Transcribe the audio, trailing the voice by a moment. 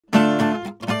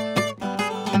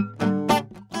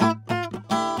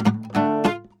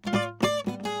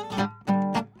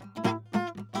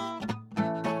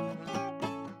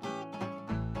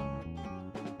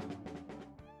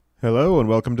Hello and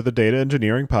welcome to the Data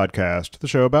Engineering Podcast, the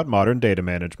show about modern data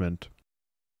management.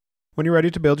 When you're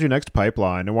ready to build your next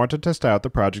pipeline and want to test out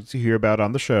the projects you hear about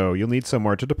on the show, you'll need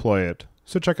somewhere to deploy it,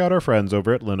 so check out our friends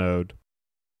over at Linode.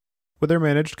 With their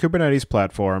managed Kubernetes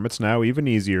platform, it's now even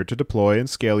easier to deploy and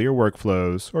scale your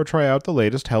workflows, or try out the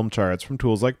latest Helm charts from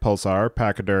tools like Pulsar,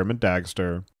 Pachyderm, and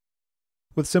Dagster.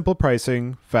 With simple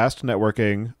pricing, fast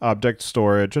networking, object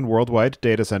storage, and worldwide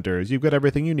data centers, you've got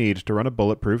everything you need to run a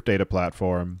bulletproof data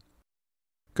platform.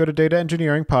 Go to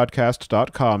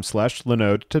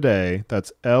dataengineeringpodcast.com/Linode today,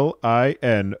 that's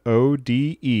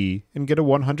Linode, and get a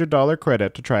 $100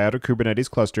 credit to try out a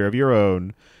Kubernetes cluster of your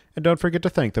own. And don't forget to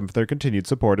thank them for their continued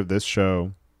support of this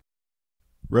show.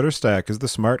 RudderStack is the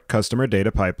smart customer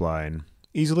data pipeline.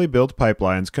 Easily build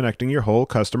pipelines connecting your whole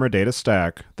customer data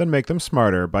stack, then make them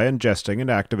smarter by ingesting and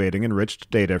activating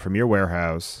enriched data from your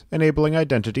warehouse, enabling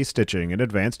identity stitching and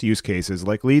advanced use cases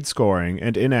like lead scoring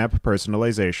and in-app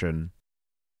personalization.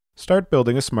 Start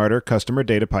building a smarter customer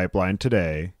data pipeline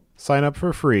today. Sign up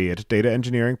for free at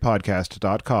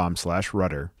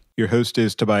dataengineeringpodcast.com/rudder. Your host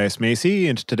is Tobias Macy,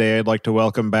 and today I'd like to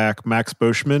welcome back Maxime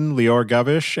Beauchemin, Lior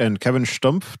Gavish, and Kevin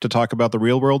Stumpf to talk about the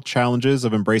real-world challenges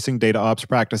of embracing DataOps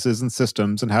practices and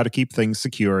systems and how to keep things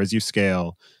secure as you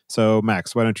scale. So,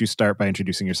 Max, why don't you start by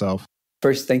introducing yourself?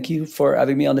 First, thank you for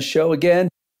having me on the show again.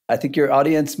 I think your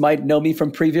audience might know me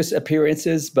from previous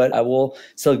appearances, but I will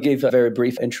still give a very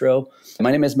brief intro.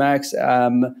 My name is Max.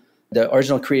 I'm the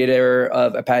original creator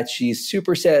of Apache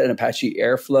Superset and Apache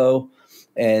Airflow.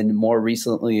 And more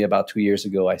recently, about 2 years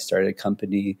ago, I started a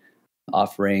company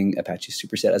offering Apache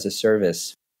Superset as a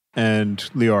service. And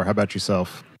Lior, how about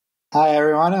yourself? Hi,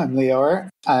 everyone. I'm Lior.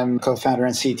 I'm co-founder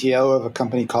and CTO of a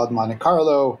company called Monte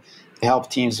Carlo. I help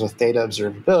teams with data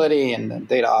observability and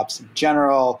data ops in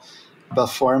general.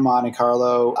 Before Monte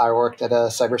Carlo, I worked at a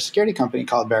cybersecurity company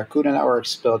called Barracuda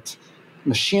Networks, built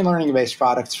machine learning-based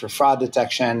products for fraud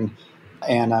detection,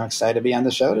 and I'm excited to be on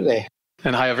the show today.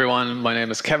 And hi, everyone. My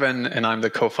name is Kevin, and I'm the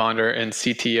co-founder and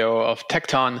CTO of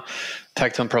Tecton.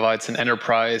 Tecton provides an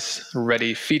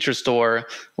enterprise-ready feature store,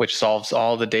 which solves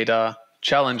all the data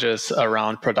challenges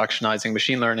around productionizing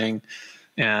machine learning.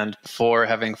 And before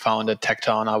having founded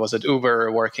Tecton, I was at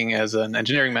Uber working as an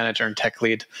engineering manager and tech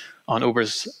lead on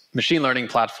Uber's machine learning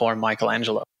platform,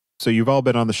 Michelangelo. So you've all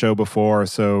been on the show before,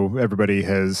 so everybody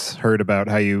has heard about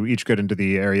how you each get into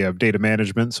the area of data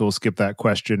management. So we'll skip that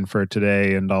question for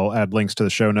today, and I'll add links to the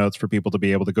show notes for people to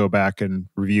be able to go back and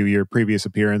review your previous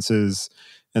appearances.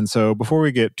 And so before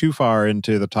we get too far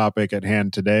into the topic at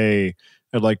hand today,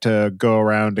 I'd like to go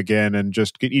around again and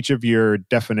just get each of your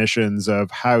definitions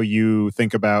of how you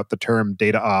think about the term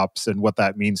data ops and what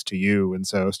that means to you. And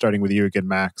so starting with you again,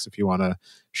 Max, if you want to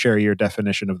share your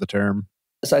definition of the term.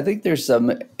 So I think there's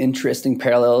some interesting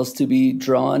parallels to be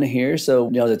drawn here. So,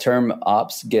 the term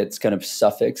ops gets kind of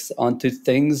suffixed onto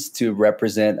things to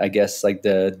represent, I guess, like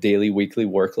the daily, weekly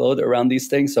workload around these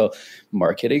things. So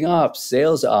marketing ops,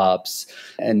 sales ops,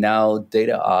 and now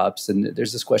data ops. And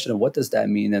there's this question of what does that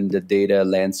mean in the data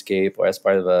landscape or as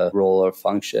part of a role or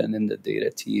function in the data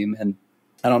team? And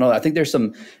I don't know. I think there's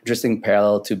some interesting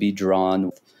parallel to be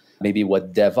drawn. Maybe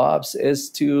what DevOps is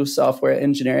to software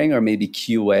engineering, or maybe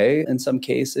QA in some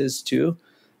cases too.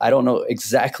 I don't know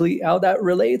exactly how that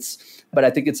relates, but I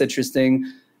think it's interesting.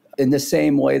 In the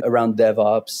same way around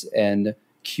DevOps and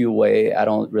QA, I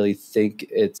don't really think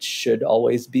it should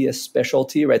always be a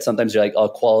specialty, right? Sometimes you're like,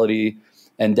 quality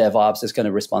and DevOps is kind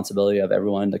of responsibility of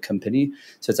everyone in the company.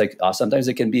 So it's like, sometimes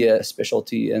it can be a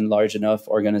specialty in large enough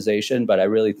organization, but I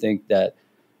really think that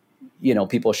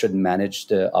people should manage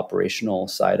the operational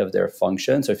side of their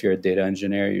function. So if you're a data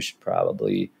engineer, you should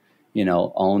probably,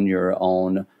 own your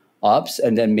own ops.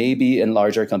 And then maybe in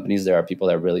larger companies, there are people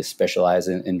that really specialize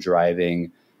in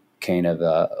driving kind of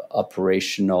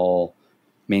operational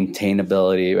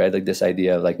maintainability, right? Like this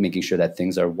idea of like making sure that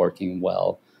things are working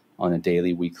well on a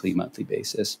daily, weekly, monthly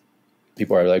basis.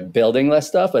 People are like building less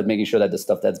stuff, but making sure that the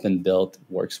stuff that's been built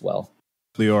works well.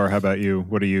 Lior, how about you?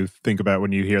 What do you think about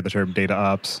when you hear the term data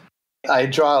ops? I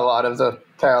draw a lot of the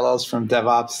parallels from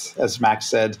DevOps, as Max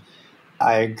said.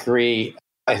 I agree.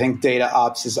 I think data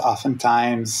ops is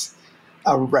oftentimes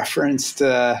a reference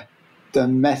to the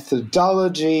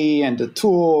methodology and the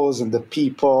tools and the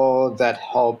people that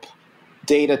help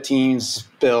data teams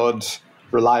build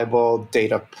reliable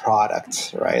data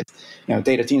products, right?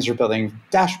 Data teams are building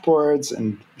dashboards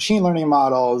and machine learning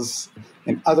models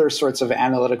and other sorts of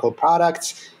analytical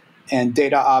products. And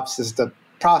data ops is the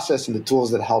process and the tools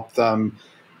that help them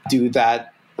do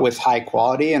that with high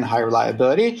quality and high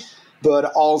reliability. But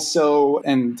also,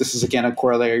 and this is again a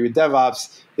corollary with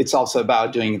DevOps, it's also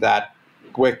about doing that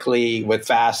quickly with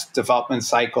fast development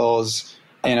cycles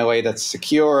in a way that's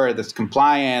secure, that's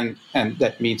compliant, and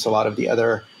that meets a lot of the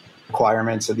other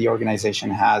requirements that the organization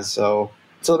has. So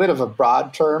it's a bit of a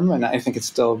broad term, and I think it's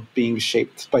still being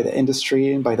shaped by the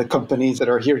industry and by the companies that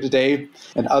are here today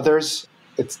and others.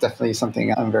 It's definitely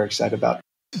something I'm very excited about.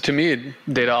 To me,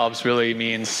 DataOps really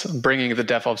means bringing the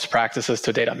DevOps practices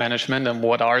to data management. And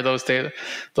what are those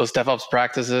DevOps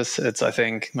practices? It's, I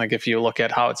think, like if you look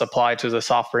at how it's applied to the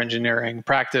software engineering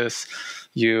practice,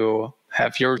 you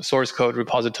have your source code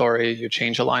repository, you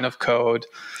change a line of code,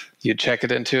 you check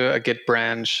it into a Git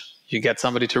branch, you get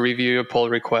somebody to review your pull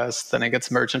request, then it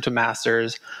gets merged into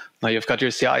masters. Now you've got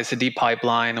your CI/CD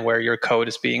pipeline where your code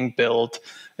is being built,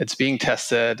 it's being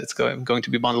tested, it's going to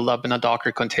be bundled up in a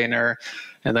Docker container,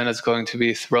 and then it's going to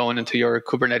be thrown into your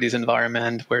Kubernetes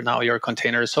environment where now your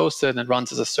container is hosted and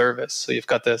runs as a service. So you've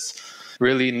got this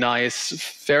really nice,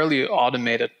 fairly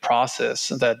automated process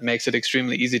that makes it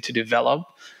extremely easy to develop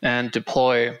and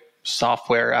deploy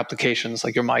software applications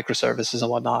like your microservices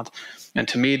and whatnot. And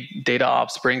to me,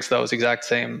 DataOps brings those exact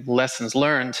same lessons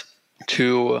learned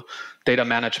to data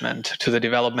management, to the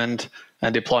development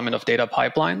and deployment of data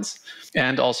pipelines,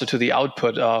 and also to the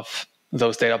output of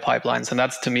those data pipelines. And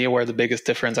that's, to me, where the biggest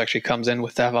difference actually comes in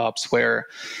with DevOps, where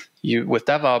with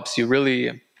DevOps, you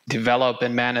really develop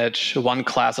and manage one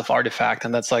class of artifact,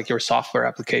 and that's like your software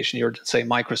application, your, say,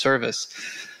 microservice.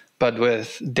 But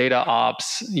with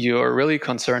DataOps, you're really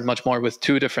concerned much more with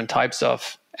two different types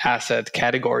of asset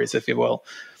categories, if you will.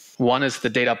 One is the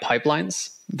data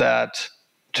pipelines that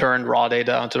turn raw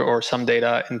data or some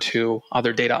data into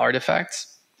other data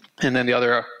artifacts. And then the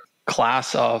other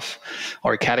class of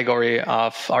or category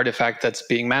of artifact that's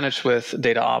being managed with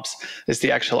DataOps is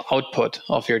the actual output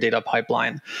of your data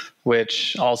pipeline,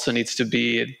 which also needs to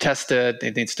be tested.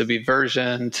 It needs to be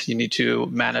versioned. You need to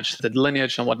manage the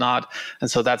lineage and whatnot. And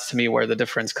so that's, to me, where the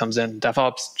difference comes in.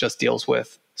 DevOps just deals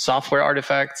with software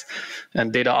artifacts,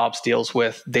 and DataOps deals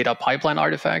with data pipeline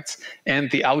artifacts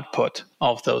and the output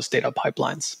of those data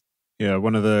pipelines. Yeah,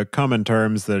 one of the common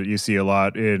terms that you see a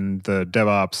lot in the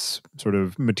DevOps sort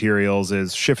of materials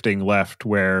is shifting left,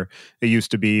 where it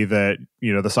used to be that,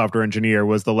 the software engineer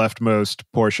was the leftmost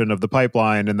portion of the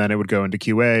pipeline, and then it would go into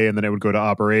QA, and then it would go to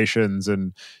operations,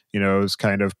 and, it was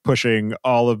kind of pushing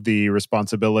all of the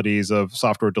responsibilities of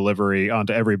software delivery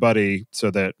onto everybody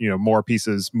so that, more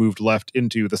pieces moved left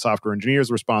into the software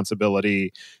engineer's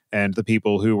responsibility, and the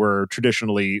people who were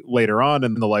traditionally later on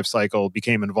in the life cycle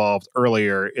became involved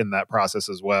earlier in that process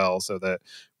as well, so that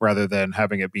rather than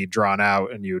having it be drawn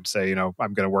out and you would say, I'm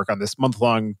going to work on this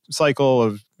month-long cycle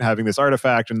of having this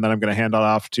artifact, and then I'm going to hand it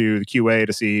off to the QA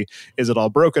to see, is it all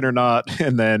broken or not?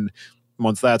 And then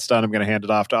once that's done, I'm going to hand it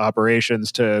off to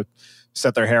operations to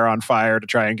set their hair on fire to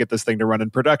try and get this thing to run in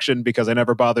production, because I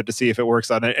never bothered to see if it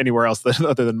works on anywhere else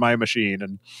other than my machine.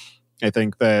 And I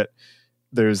think that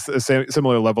there's a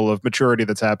similar level of maturity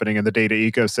that's happening in the data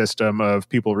ecosystem of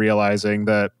people realizing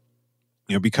that,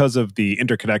 because of the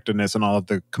interconnectedness and all of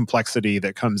the complexity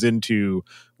that comes into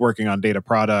working on data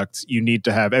products, you need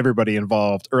to have everybody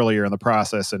involved earlier in the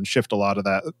process and shift a lot of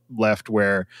that left,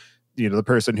 where the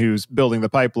person who's building the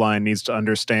pipeline needs to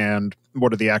understand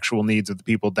what are the actual needs of the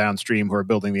people downstream who are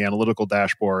building the analytical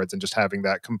dashboards, and just having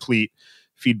that complete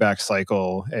feedback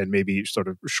cycle, and maybe sort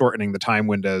of shortening the time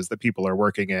windows that people are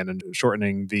working in, and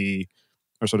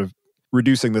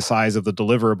reducing the size of the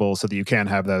deliverable so that you can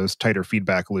have those tighter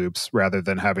feedback loops, rather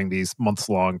than having these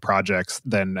months-long projects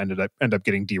then end up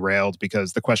getting derailed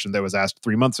because the question that was asked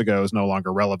 3 months ago is no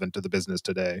longer relevant to the business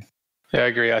today. Yeah, I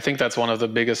agree. I think that's one of the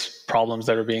biggest problems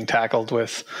that are being tackled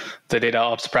with the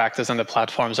DataOps practice and the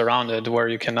platforms around it, where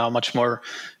you can now much more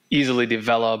easily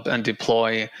develop and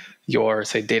deploy your,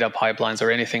 say, data pipelines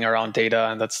or anything around data.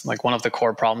 And that's like one of the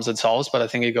core problems it solves. But I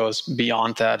think it goes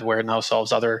beyond that, where it now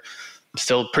solves other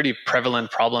still pretty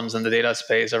prevalent problems in the data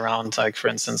space around, like, for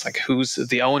instance, like who's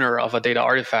the owner of a data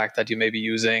artifact that you may be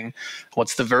using?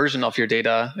 What's the version of your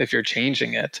data if you're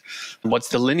changing it? What's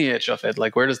the lineage of it?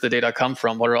 Like, where does the data come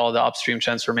from? What are all the upstream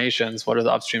transformations? What are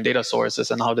the upstream data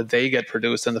sources, and how did they get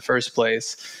produced in the first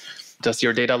place? Does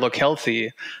your data look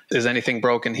healthy? Is anything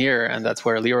broken here? And that's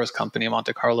where Lior's company,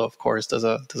 Monte Carlo, of course, does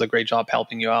a great job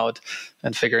helping you out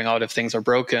and figuring out if things are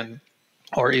broken,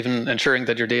 or even ensuring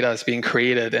that your data is being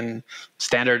created in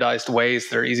standardized ways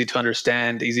that are easy to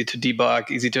understand, easy to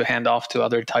debug, easy to hand off to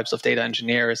other types of data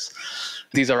engineers.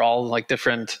 These are all like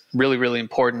different, really, really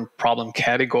important problem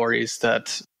categories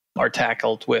that are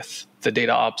tackled with the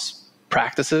DataOps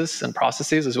practices and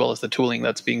processes, as well as the tooling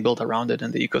that's being built around it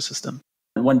in the ecosystem.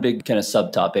 One big kind of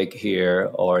subtopic here,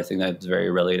 or thing that's very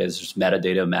related, is just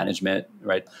metadata management,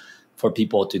 right? For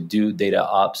people to do data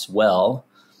ops well,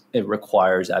 it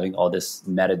requires having all this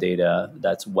metadata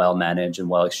that's well managed and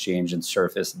well exchanged and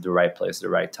surfaced at the right place at the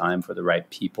right time for the right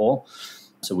people.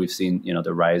 So we've seen,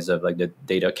 the rise of like the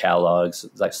data catalogs,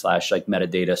 like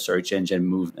metadata search engine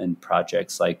movement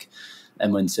projects like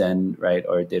Edmundson, right,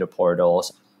 or data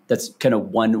portals. That's kind of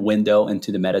one window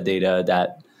into the metadata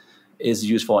that is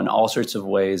useful in all sorts of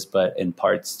ways, but in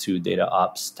parts to data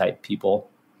ops type people.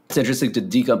 It's interesting to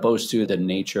decompose to the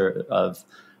nature of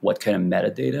what kind of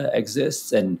metadata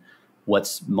exists and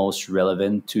what's most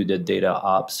relevant to the data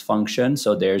ops function.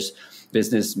 So there's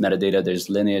business metadata, there's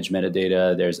lineage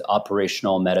metadata, there's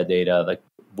operational metadata, like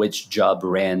which job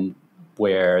ran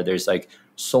where, there's like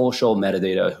social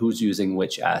metadata, who's using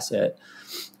which asset.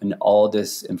 And all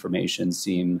this information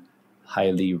seem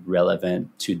highly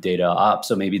relevant to data ops.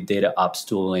 So maybe data ops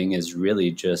tooling is really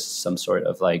just some sort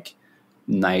of like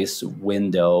nice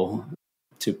window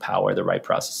to power the right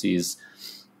processes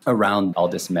around all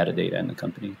this metadata in the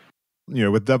company.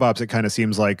 With DevOps, it kind of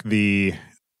seems like the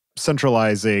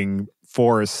centralizing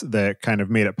force that kind of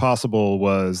made it possible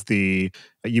was the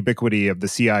ubiquity of the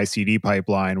CI/CD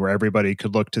pipeline, where everybody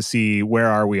could look to see where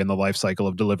are we in the life cycle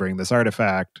of delivering this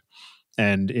artifact.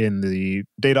 And in the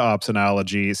data ops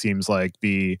analogy, it seems like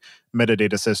the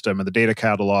metadata system and the data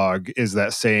catalog is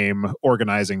that same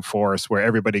organizing force where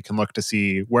everybody can look to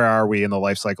see where are we in the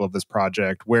life cycle of this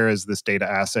project, where is this data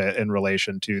asset in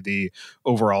relation to the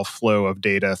overall flow of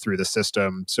data through the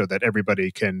system, so that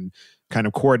everybody can kind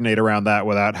of coordinate around that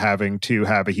without having to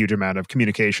have a huge amount of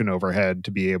communication overhead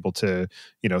to be able to,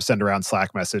 send around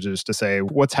Slack messages to say,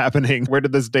 what's happening? Where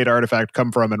did this data artifact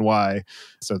come from and why?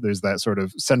 So there's that sort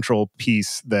of central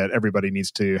piece that everybody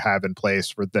needs to have in place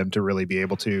for them to really be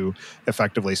able to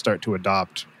effectively start to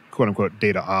adopt, quote unquote,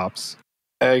 data ops.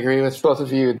 I agree with both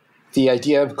of you. The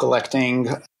idea of collecting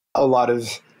a lot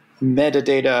of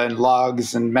metadata and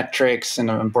logs and metrics, and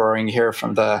I'm borrowing here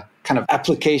from the kind of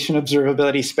application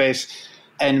observability space,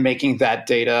 and making that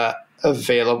data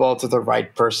available to the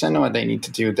right person when they need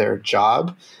to do their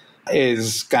job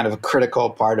is kind of a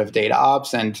critical part of data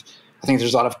ops. And I think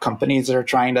there's a lot of companies that are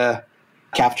trying to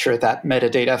capture that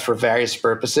metadata for various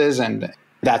purposes. And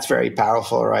that's very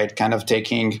powerful, right? Kind of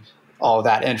taking all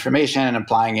that information and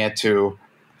applying it to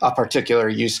a particular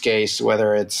use case,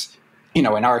 whether it's, in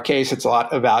our case, it's a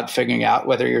lot about figuring out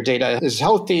whether your data is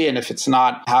healthy. And if it's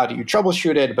not, how do you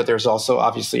troubleshoot it? But there's also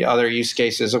obviously other use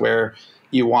cases where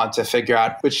you want to figure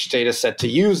out which data set to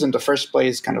use in the first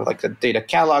place, kind of like a data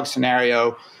catalog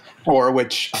scenario, or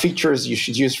which features you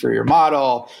should use for your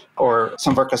model. Or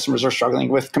some of our customers are struggling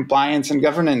with compliance and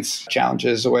governance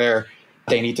challenges where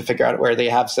they need to figure out where they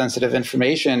have sensitive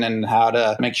information and how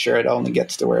to make sure it only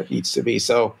gets to where it needs to be.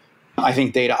 So I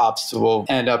think data ops will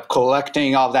end up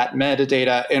collecting all that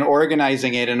metadata and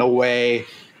organizing it in a way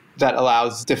that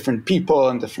allows different people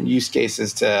and different use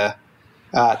cases to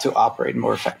operate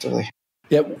more effectively.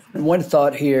 Yeah, one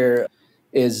thought here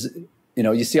is,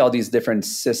 you see all these different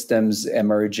systems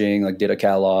emerging, like data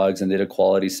catalogs and data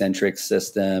quality centric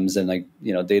systems, and like,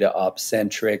 data ops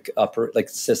centric like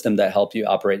system that help you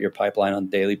operate your pipeline on a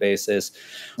daily basis.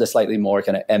 The slightly more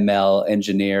kind of ML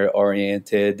engineer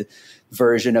oriented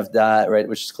version of that, right,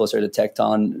 which is closer to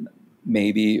Tecton,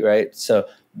 maybe, right? So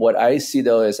what I see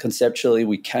though is conceptually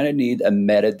we kind of need a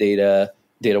metadata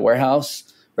data warehouse,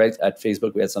 right? At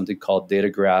Facebook, we had something called Data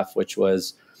Graph, which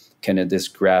was kind of this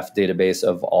graph database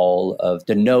of all of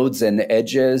the nodes and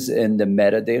edges in the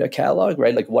metadata catalog,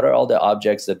 right? Like what are all the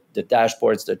objects, the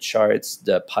dashboards, the charts,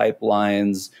 the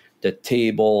pipelines, the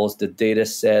tables, the data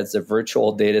sets, the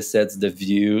virtual data sets, the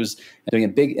views, and doing a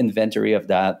big inventory of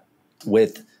that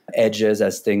with edges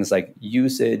as things like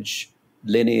usage,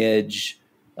 lineage,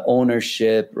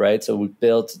 ownership, right? So we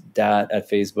built that at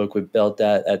Facebook. We built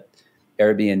that at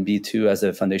Airbnb too as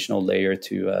a foundational layer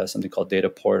to something called Data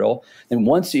Portal. And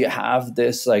once you have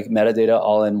this like metadata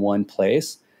all in one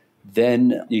place,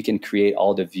 then you can create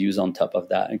all the views on top of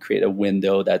that and create a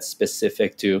window that's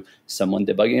specific to someone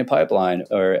debugging a pipeline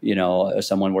or, or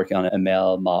someone working on an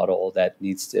ML model that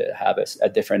needs to have a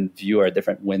different view or a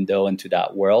different window into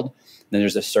that world. Then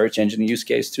there's a search engine use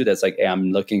case too. That's like, hey,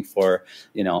 I'm looking for,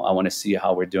 I want to see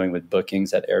how we're doing with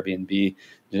bookings at Airbnb.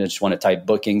 I just want to type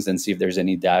bookings and see if there's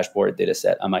any dashboard data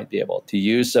set I might be able to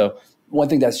use. So one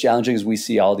thing that's challenging is we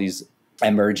see all these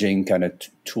emerging kind of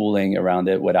tooling around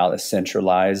it without a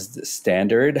centralized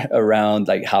standard around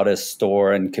like how to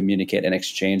store and communicate and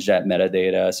exchange that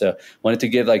metadata. So wanted to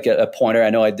give like a pointer. I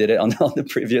know I did it on the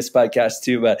previous podcast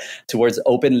too, but towards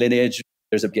Open Lineage,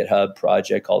 there's a GitHub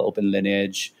project called Open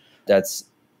Lineage that's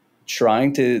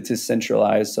trying to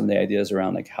centralize some of the ideas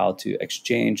around like how to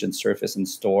exchange and surface and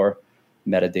store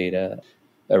metadata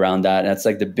around that. And that's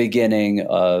like the beginning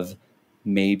of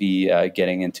maybe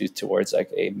getting towards like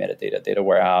a metadata data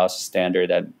warehouse standard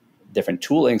that different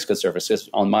toolings could services.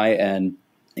 On my end,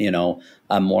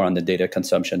 I'm more on the data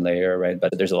consumption layer, right?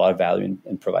 But there's a lot of value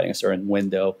in providing a certain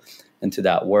window into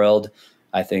that world.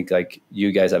 I think like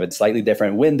you guys have a slightly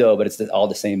different window, but it's all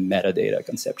the same metadata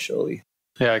conceptually.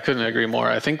 Yeah, I couldn't agree more.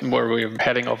 I think where we're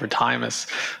heading over time is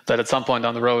that at some point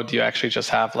down the road, you actually just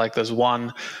have like this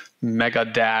one mega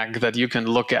DAG that you can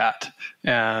look at,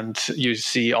 and you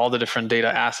see all the different data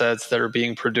assets that are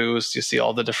being produced. You see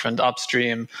all the different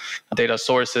upstream data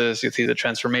sources. You see the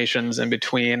transformations in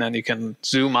between, and you can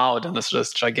zoom out in this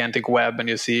gigantic web, and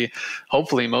you see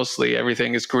hopefully mostly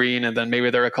everything is green, and then maybe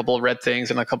there are a couple of red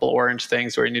things and a couple of orange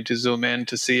things where you need to zoom in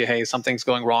to see, hey, something's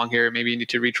going wrong here. Maybe you need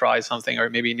to retry something, or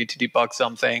maybe you need to debug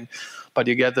something. But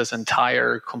you get this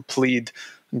entire complete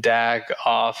DAG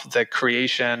of the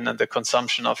creation and the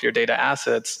consumption of your data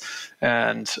assets,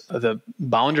 and the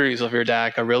boundaries of your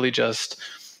DAG are really just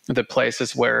the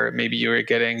places where maybe you're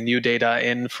getting new data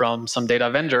in from some data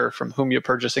vendor from whom you're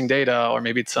purchasing data, or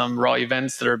maybe it's some raw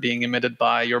events that are being emitted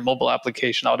by your mobile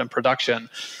application out in production.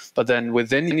 But then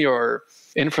within your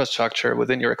infrastructure,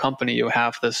 within your company, you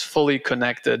have this fully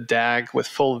connected DAG with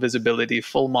full visibility,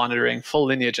 full monitoring, full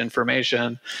lineage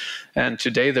information. And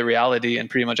today, the reality in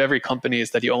pretty much every company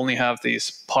is that you only have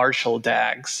these partial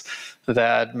DAGs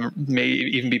that may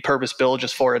even be purpose-built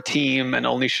just for a team and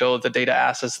only show the data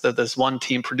assets that this one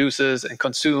team produces and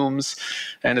consumes.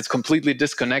 And it's completely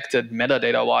disconnected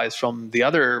metadata-wise from the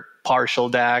other partial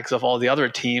DAGs of all the other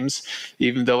teams,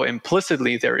 even though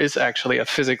implicitly there is actually a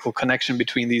physical connection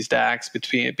between these DAGs,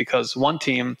 because one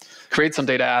team creates some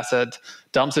data asset,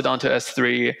 dumps it onto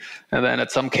S3, and then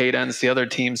at some cadence, the other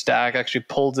team's DAG actually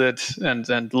pulls it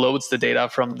and loads the data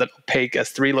from the opaque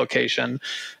S3 location.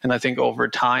 And I think over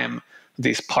time,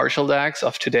 these partial DAGs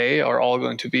of today are all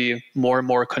going to be more and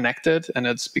more connected, and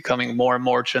it's becoming more and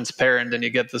more transparent, and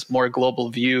you get this more global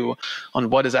view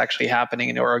on what is actually happening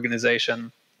in your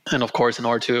organization. And of course, in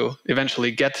order to eventually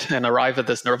get and arrive at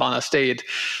this nirvana state,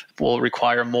 will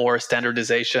require more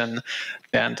standardization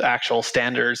and actual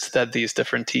standards that these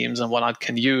different teams and whatnot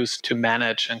can use to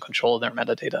manage and control their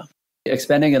metadata.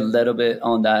 Expanding a little bit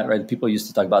on that, right? People used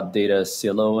to talk about data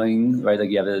siloing, right?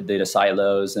 Like you have the data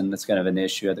silos, and that's kind of an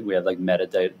issue. I think we have like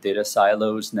metadata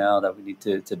silos now that we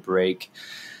need to break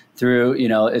through.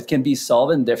 It can be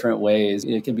solved in different ways.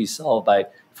 It can be solved by,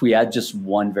 if we had just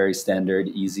one very standard,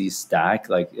 easy stack,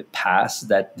 like it passed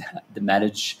that to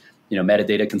manage,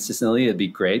 metadata consistently, it'd be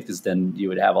great, because then you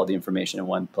would have all the information in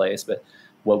one place. But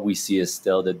what we see is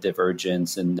still the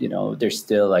divergence, and there's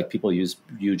still like people use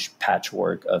huge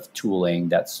patchwork of tooling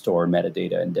that store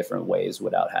metadata in different ways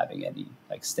without having any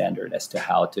like standard as to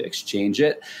how to exchange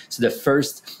it. So the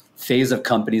first phase of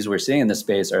companies we're seeing in this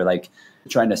space are like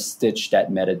trying to stitch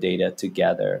that metadata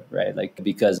together, right? Like,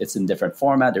 because it's in different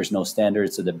format, there's no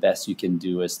standard. So the best you can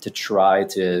do is to try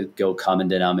to go common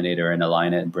denominator and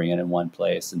align it and bring it in one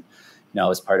place. And I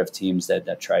was part of teams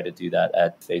that try to do that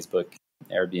at Facebook,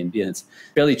 Airbnb, and it's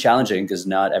really challenging because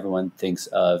not everyone thinks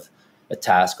of a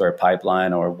task or a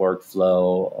pipeline or a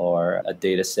workflow or a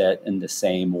data set in the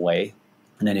same way.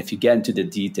 And then if you get into the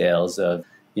details of,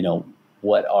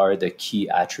 what are the key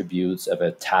attributes of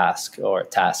a task or a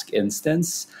task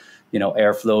instance,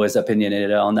 Airflow is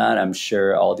opinionated on that. I'm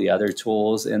sure all the other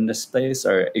tools in the space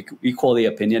are equally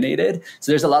opinionated.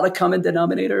 So there's a lot of common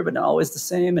denominator, but not always the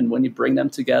same. And when you bring them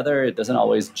together, it doesn't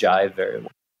always jive very well.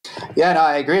 Yeah, no,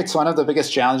 I agree. It's one of the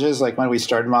biggest challenges. Like when we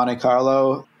started Monte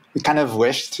Carlo, we kind of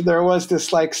wished there was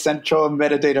this like central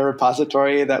metadata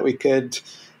repository that we could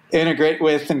integrate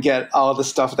with and get all the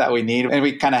stuff that we need. And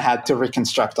we kind of had to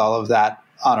reconstruct all of that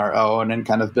on our own and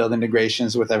kind of build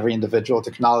integrations with every individual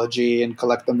technology and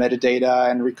collect the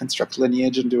metadata and reconstruct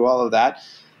lineage and do all of that.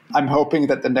 I'm hoping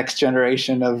that the next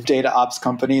generation of DataOps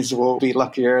companies will be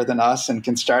luckier than us and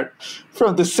can start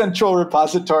from the central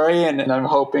repository. And I'm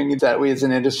hoping that we as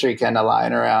an industry can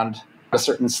align around a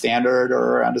certain standard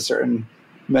or around a certain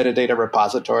metadata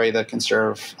repository that can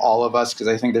serve all of us, because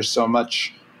I think there's so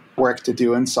much work to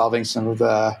do in solving some of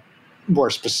the more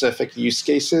specific use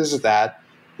cases that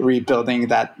rebuilding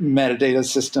that metadata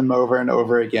system over and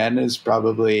over again is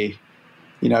probably,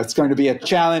 it's going to be a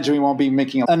challenge. We won't be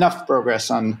making enough progress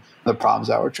on the problems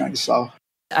that we're trying to solve.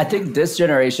 I think this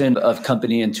generation of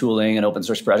company and tooling and open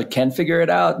source project can figure it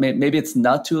out. Maybe it's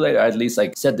not too late, or at least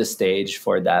like set the stage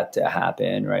for that to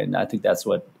happen, right? And I think that's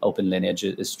what Open Lineage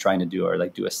is trying to do, or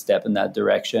like do a step in that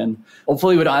direction.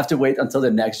 Hopefully we don't have to wait until the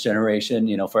next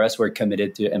generation. For us, we're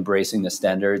committed to embracing the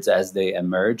standards as they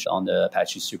emerge on the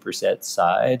Apache superset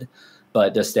side,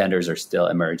 but the standards are still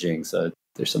emerging. So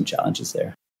there's some challenges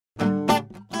there.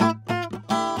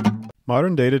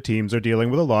 Modern data teams are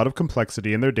dealing with a lot of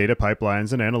complexity in their data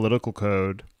pipelines and analytical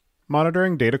code.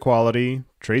 Monitoring data quality,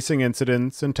 tracing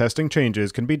incidents, and testing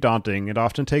changes can be daunting and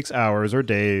often takes hours or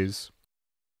days.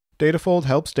 Datafold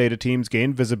helps data teams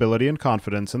gain visibility and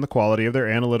confidence in the quality of their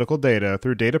analytical data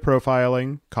through data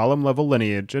profiling, column-level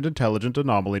lineage, and intelligent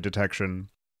anomaly detection.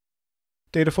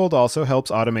 Datafold also helps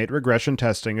automate regression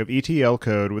testing of ETL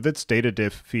code with its data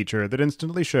diff feature that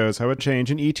instantly shows how a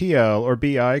change in ETL or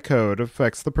BI code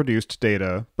affects the produced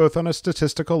data, both on a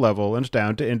statistical level and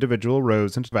down to individual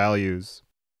rows and values.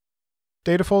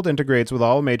 Datafold integrates with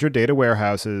all major data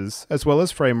warehouses, as well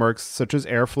as frameworks such as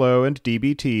Airflow and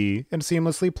dbt, and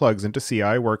seamlessly plugs into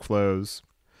CI workflows.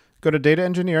 Go to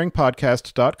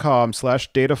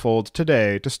dataengineeringpodcast.com/Datafold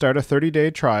today to start a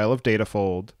 30-day trial of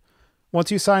Datafold. Once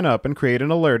you sign up and create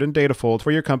an alert in Datafold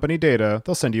for your company data,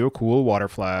 they'll send you a cool water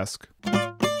flask.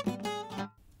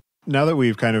 Now that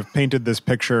we've kind of painted this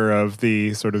picture of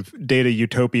the sort of data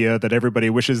utopia that everybody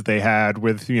wishes they had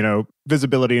with,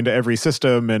 visibility into every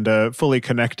system and a fully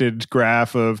connected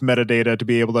graph of metadata to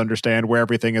be able to understand where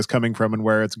everything is coming from and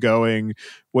where it's going,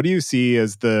 what do you see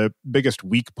as the biggest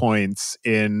weak points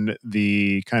in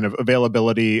the kind of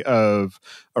availability of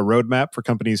a roadmap for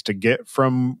companies to get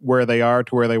from where they are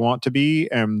to where they want to be,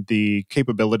 and the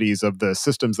capabilities of the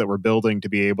systems that we're building to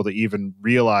be able to even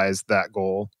realize that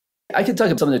goal? I could talk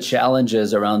about some of the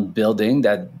challenges around building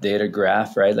that data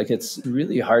graph, right? Like it's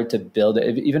really hard to build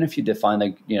it. Even if you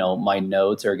define my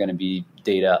nodes are going to be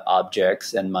data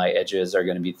objects and my edges are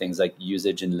going to be things like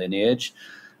usage and lineage.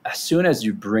 As soon as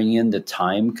you bring in the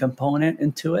time component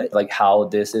into it, like how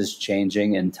this is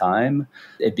changing in time,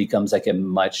 it becomes like a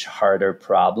much harder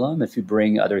problem. If you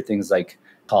bring other things like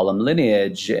column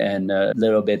lineage and a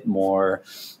little bit more,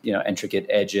 intricate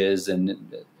edges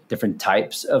and different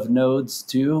types of nodes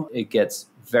too, it gets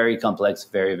very complex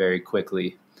very, very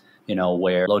quickly,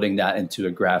 where loading that into a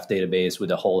graph database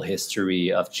with a whole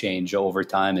history of change over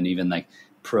time and even like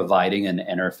providing an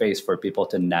interface for people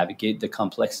to navigate the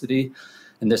complexity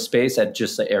in this space at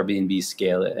just the Airbnb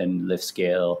scale and Lyft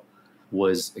scale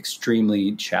was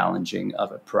extremely challenging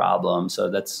of a problem. So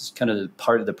that's kind of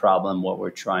part of the problem, what we're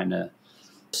trying to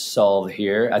solve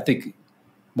here. I think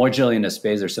more generally in the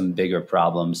space, there's some bigger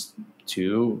problems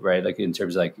too, right? Like in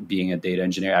terms of like being a data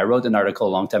engineer. I wrote an article a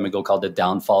long time ago called The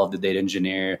Downfall of the Data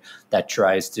Engineer that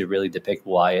tries to really depict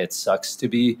why it sucks to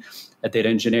be a data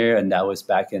engineer. And that was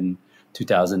back in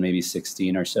 2000, maybe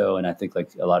 16 or so. And I think like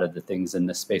a lot of the things in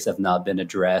this space have not been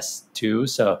addressed too.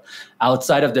 So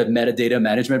outside of the metadata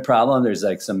management problem, there's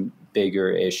like some bigger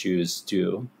issues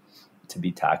too to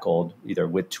be tackled either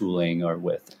with tooling or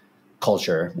with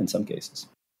culture in some cases.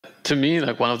 To me,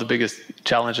 like one of the biggest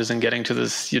challenges in getting to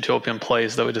this utopian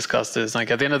place that we discussed is like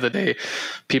at the end of the day,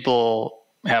 people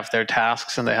have their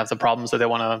tasks and they have the problems that they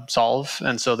want to solve.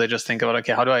 And so they just think about,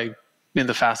 okay, how do I, in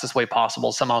the fastest way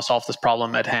possible, somehow solve this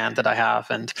problem at hand that I have?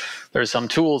 And there's some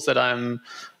tools that I'm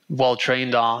well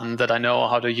trained on that I know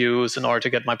how to use in order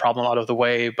to get my problem out of the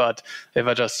way. But if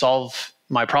I just solve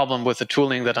my problem with the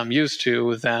tooling that I'm used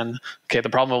to, then, okay, the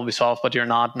problem will be solved, but you're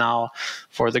not now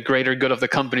for the greater good of the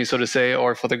company, so to say,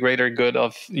 or for the greater good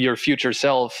of your future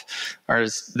self, are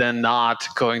then not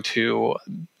going to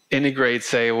integrate,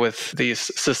 say, with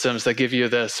these systems that give you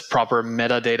this proper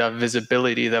metadata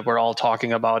visibility that we're all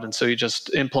talking about. And so you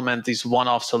just implement these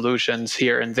one-off solutions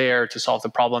here and there to solve the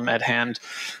problem at hand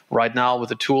right now with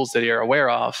the tools that you're aware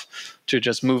of to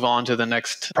just move on to the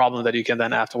next problem that you can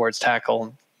then afterwards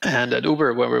tackle. And at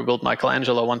Uber, when we built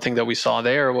Michelangelo, one thing that we saw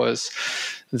there was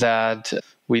that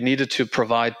we needed to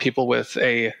provide people with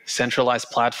a centralized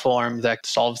platform that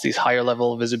solves these higher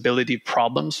level visibility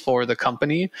problems for the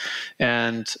company.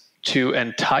 And to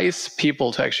entice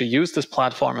people to actually use this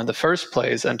platform in the first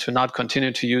place and to not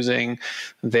continue to using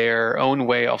their own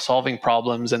way of solving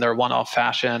problems in their one-off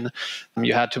fashion,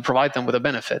 you had to provide them with a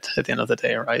benefit at the end of the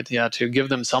day, right? You had to give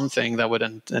them something that would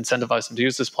incentivize them to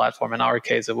use this platform. In our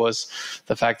case, it was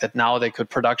the fact that now they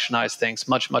could productionize things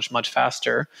much, much, much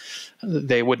faster.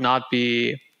 They would not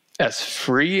be as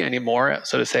free anymore,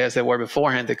 so to say, as they were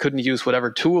beforehand. They couldn't use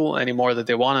whatever tool anymore that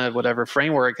they wanted, whatever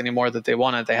framework anymore that they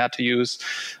wanted. They had to use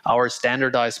our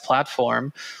standardized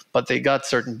platform, but they got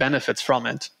certain benefits from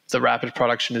it. The rapid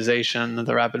productionization,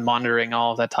 the rapid monitoring,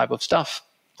 all of that type of stuff.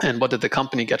 And what did the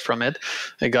company get from it?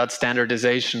 It got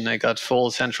standardization. It got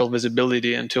full central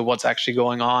visibility into what's actually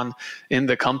going on in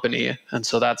the company. And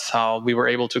so that's how we were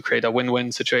able to create a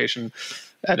win-win situation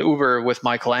at Uber with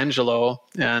Michelangelo.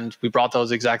 And we brought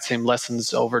those exact same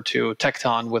lessons over to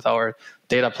Tecton with our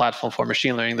data platform for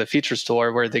machine learning, the feature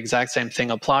store, where the exact same thing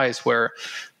applies, where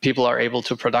people are able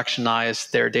to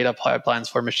productionize their data pipelines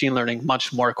for machine learning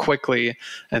much more quickly,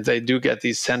 and they do get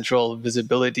these central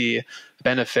visibility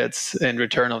benefits in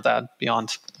return of that,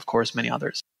 beyond, of course, many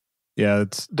others. Yeah,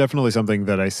 it's definitely something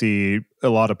that I see a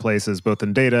lot of places, both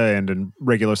in data and in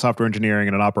regular software engineering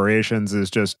and in operations,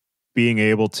 is just being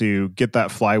able to get that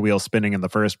flywheel spinning in the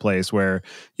first place, where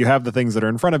you have the things that are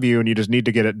in front of you and you just need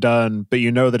to get it done. But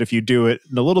you know that if you do it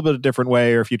in a little bit of a different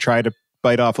way, or if you try to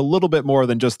bite off a little bit more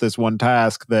than just this one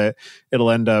task, that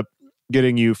it'll end up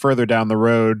getting you further down the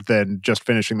road than just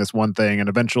finishing this one thing. And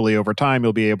eventually, over time,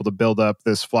 you'll be able to build up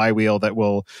this flywheel that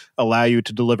will allow you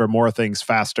to deliver more things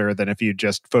faster than if you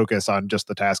just focus on just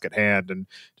the task at hand. And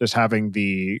just having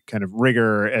the kind of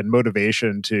rigor and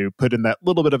motivation to put in that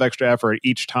little bit of extra effort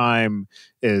each time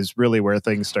is really where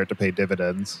things start to pay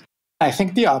dividends. I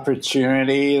think the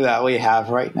opportunity that we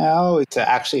have right now to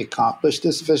actually accomplish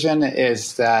this vision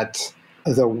is that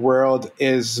the world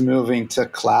is moving to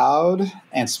cloud,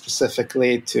 and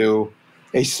specifically to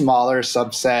a smaller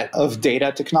subset of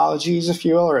data technologies, if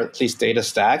you will, or at least data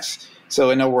stacks. So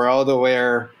in a world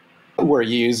where we're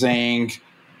using,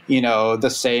 the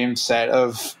same set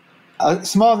of a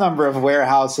small number of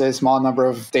warehouses, small number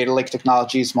of data lake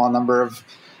technologies, small number of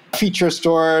feature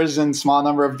stores, and small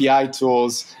number of BI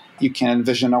tools, you can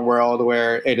envision a world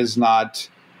where it is not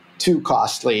too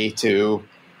costly to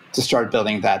start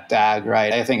building that DAG,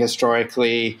 right? I think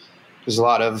historically, there's a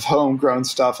lot of homegrown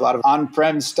stuff, a lot of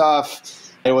on-prem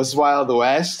stuff. It was Wild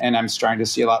West, and I'm starting to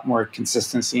see a lot more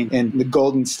consistency in the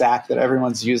golden stack that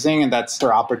everyone's using, and that's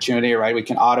our opportunity, right? We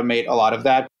can automate a lot of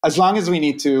that. As long as we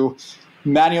need to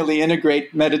manually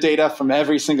integrate metadata from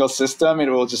every single system, it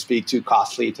will just be too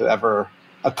costly to ever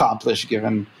accomplish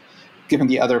given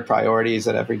the other priorities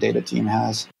that every data team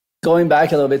has. Going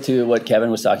back a little bit to what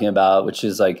Kevin was talking about, which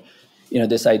is like,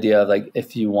 this idea of like,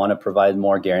 if you want to provide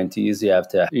more guarantees, you have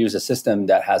to use a system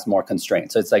that has more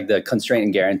constraints. So it's like the constraint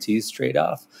and guarantees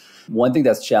trade-off. One thing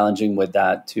that's challenging with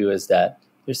that too is that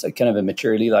there's like kind of a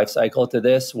maturity life cycle to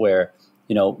this where,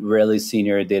 really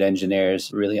senior data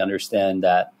engineers really understand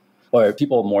that, or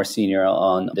people more senior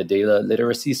on the data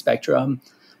literacy spectrum,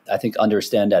 I think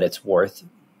understand that it's worth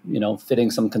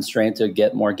fitting some constraint to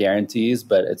get more guarantees,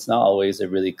 but it's not always a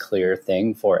really clear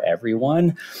thing for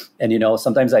everyone. And,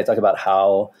 sometimes I talk about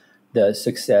how the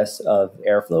success of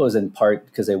Airflow is in part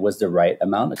because it was the right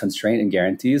amount of constraint and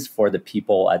guarantees for the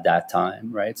people at that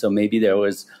time, right? So maybe there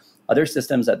was other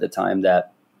systems at the time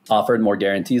that offered more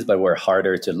guarantees, but were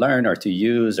harder to learn or to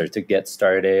use or to get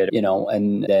started,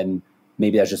 and then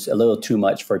maybe that's just a little too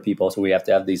much for people. So we have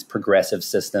to have these progressive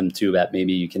systems too, that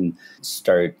maybe you can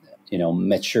start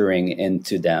maturing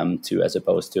into them too, as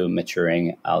opposed to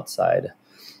maturing outside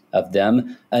of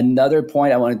them. Another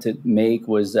point I wanted to make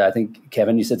was, I think,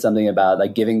 Kevin, you said something about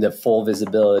like giving the full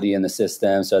visibility in the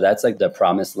system. So that's like the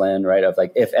promised land, right? Of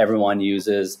like, if everyone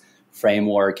uses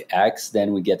framework X,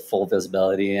 then we get full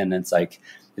visibility. And it's like,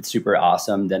 it's super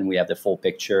awesome. Then we have the full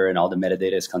picture and all the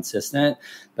metadata is consistent.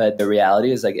 But the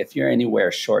reality is like, if you're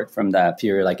anywhere short from that, if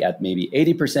you're like at maybe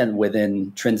 80%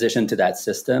 within transition to that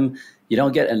system, you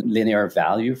don't get a linear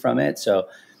value from it. So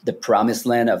the promised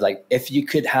land of like, if you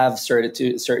could have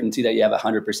certainty that you have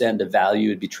 100%, the value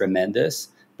would be tremendous.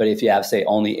 But if you have, say,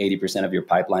 only 80% of your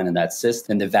pipeline in that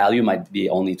system, the value might be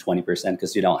only 20%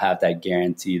 because you don't have that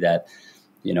guarantee that,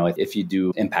 if you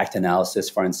do impact analysis,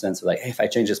 for instance, like, hey, if I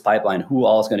change this pipeline, who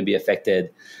all is going to be affected,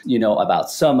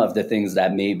 about some of the things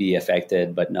that may be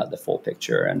affected, but not the full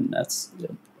picture. And that's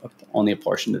only a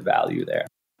portion of the value there.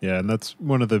 Yeah, and that's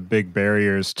one of the big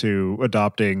barriers to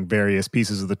adopting various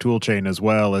pieces of the tool chain as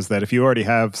well, is that if you already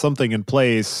have something in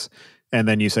place and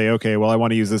then you say, okay, well, I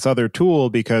want to use this other tool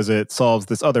because it solves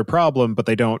this other problem, but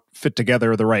they don't fit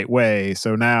together the right way.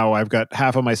 So now I've got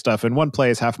half of my stuff in one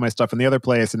place, half of my stuff in the other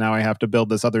place, and now I have to build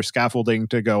this other scaffolding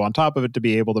to go on top of it to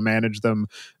be able to manage them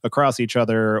across each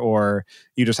other, or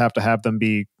you just have to have them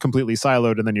be completely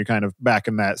siloed, and then you're kind of back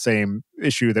in that same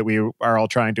issue that we are all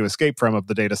trying to escape from of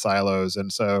the data silos.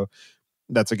 And so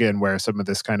that's again where some of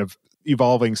this kind of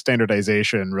evolving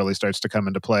standardization really starts to come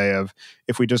into play of,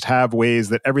 if we just have ways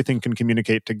that everything can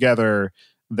communicate together,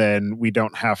 then we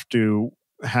don't have to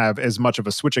have as much of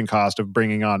a switching cost of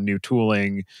bringing on new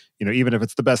tooling. Even if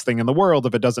it's the best thing in the world,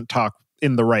 if it doesn't talk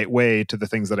in the right way to the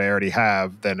things that I already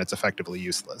have, then it's effectively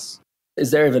useless.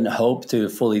 Is there even hope to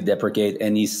fully deprecate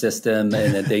any system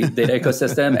in a data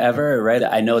ecosystem ever, right?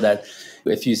 I know that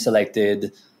if you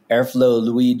selected Airflow,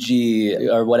 Luigi,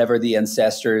 or whatever the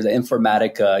ancestors,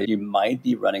 Informatica, you might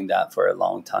be running that for a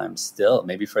long time still,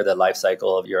 maybe for the life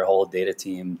cycle of your whole data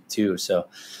team too. So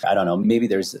I don't know, maybe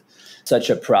there's such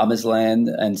a promised land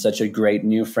and such a great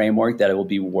new framework that it will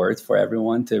be worth for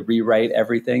everyone to rewrite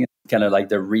everything. Kind of like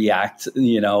the React,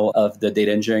 of the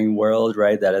data engineering world,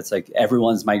 right? That it's like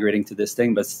everyone's migrating to this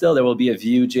thing, but still there will be a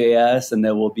Vue.js and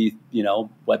there will be,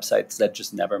 websites that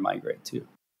just never migrate to.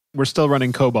 We're still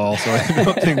running COBOL, so I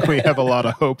don't think we have a lot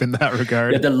of hope in that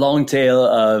regard. Yeah, the long tail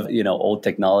of, old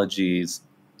technologies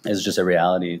is just a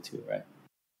reality too, right?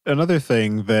 Another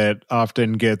thing that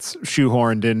often gets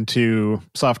shoehorned into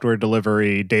software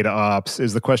delivery, DataOps,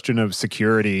 is the question of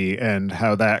security and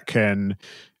how that can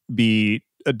be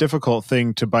a difficult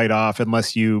thing to bite off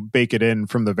unless you bake it in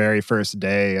from the very first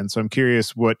day. And so I'm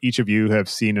curious what each of you have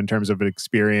seen in terms of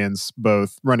experience,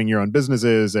 both running your own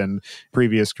businesses and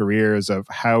previous careers, of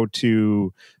how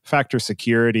to factor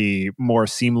security more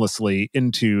seamlessly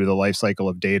into the lifecycle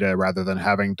of data rather than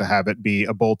having to have it be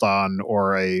a bolt-on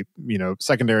or a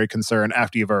secondary concern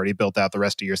after you've already built out the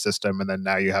rest of your system, and then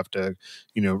now you have to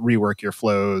rework your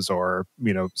flows or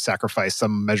sacrifice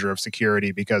some measure of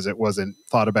security because it wasn't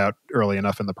thought about early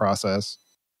enough in the process.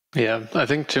 Yeah, I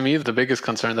think to me, the biggest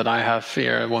concern that I have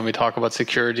here when we talk about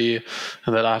security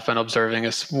and that I've been observing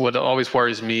is what always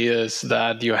worries me is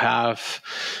that you have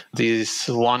these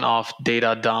one-off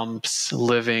data dumps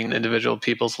living in individual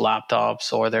people's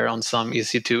laptops, or they're on some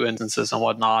EC2 instances and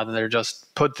whatnot, and they're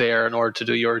just put there in order to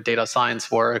do your data science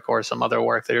work or some other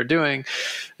work that you're doing.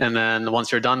 And then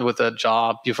once you're done with the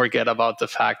job, you forget about the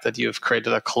fact that you've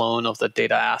created a clone of the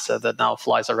data asset that now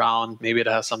flies around. Maybe it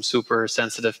has some super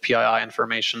sensitive PII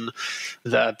information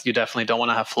that you definitely don't want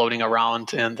to have floating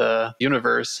around in the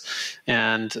universe.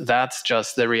 And that's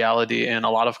just the reality in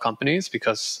a lot of companies,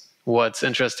 because what's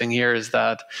interesting here is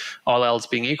that all else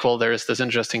being equal, there's this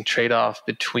interesting trade-off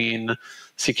between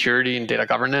security and data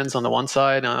governance on the one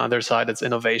side. On the other side, it's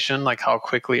innovation, like how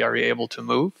quickly are you able to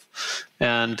move?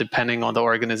 And depending on the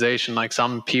organization, like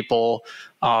some people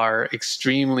are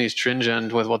extremely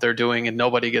stringent with what they're doing and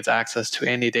nobody gets access to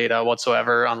any data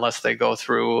whatsoever unless they go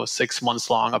through 6 months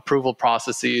long approval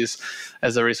processes.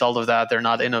 As a result of that, they're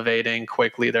not innovating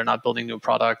quickly. They're not building new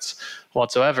products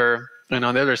whatsoever. And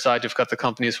on the other side, you've got the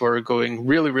companies who are going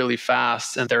really, really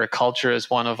fast, and their culture is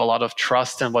one of a lot of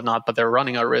trust and whatnot, but they're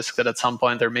running a risk that at some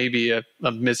point there may be a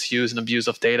misuse and abuse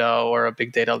of data or a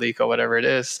big data leak or whatever it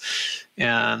is.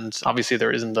 And obviously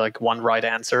there isn't like one right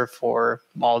answer for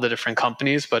all the different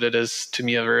companies, but it is, to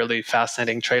me, a really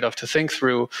fascinating trade-off to think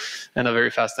through and a very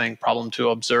fascinating problem to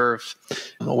observe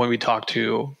when we talk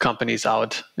to companies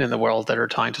out in the world that are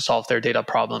trying to solve their data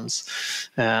problems.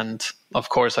 And of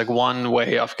course, like one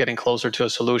way of getting closer to a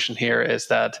solution here is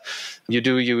that you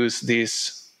do use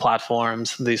these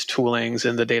platforms, these toolings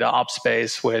in the DataOps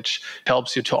space, which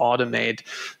helps you to automate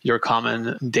your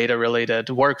common data-related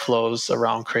workflows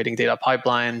around creating data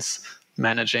pipelines,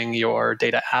 managing your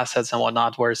data assets and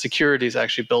whatnot, where security is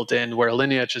actually built in, where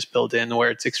lineage is built in,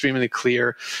 where it's extremely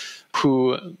clear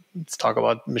who, let's talk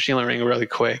about machine learning really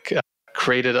quick,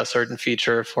 created a certain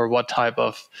feature for what type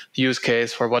of use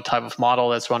case, for what type of model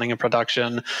that's running in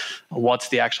production, what's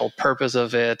the actual purpose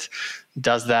of it,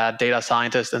 does that data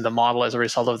scientist in the model as a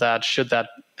result of that, should that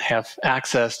have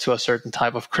access to a certain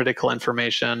type of critical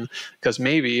information? Because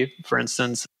maybe, for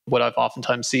instance, what I've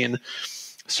oftentimes seen,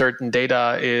 certain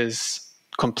data is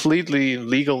completely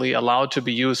legally allowed to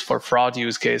be used for fraud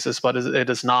use cases, but it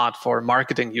is not for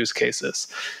marketing use cases.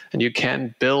 And you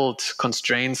can build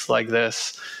constraints like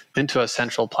this into a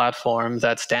central platform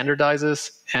that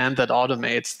standardizes and that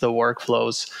automates the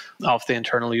workflows of the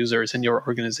internal users in your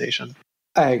organization.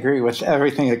 I agree with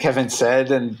everything that Kevin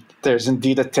said, and there's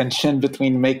indeed a tension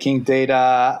between making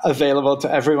data available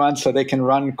to everyone so they can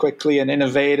run quickly and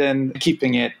innovate and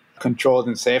keeping it controlled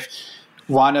and safe.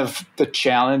 One of the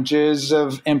challenges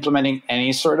of implementing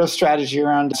any sort of strategy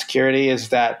around security is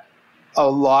that a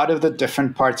lot of the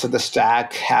different parts of the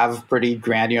stack have pretty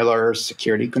granular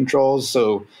security controls.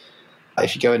 So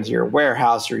if you go into your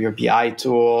warehouse or your BI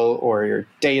tool or your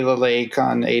data lake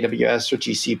on AWS or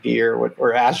GCP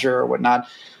or Azure or whatnot,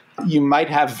 you might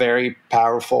have very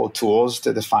powerful tools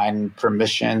to define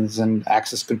permissions and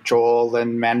access control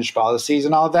and manage policies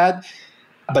and all of that.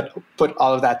 But put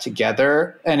all of that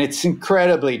together, and it's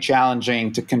incredibly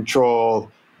challenging to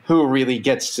control who really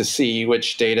gets to see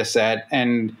which data set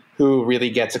and who really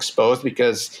gets exposed,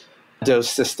 because those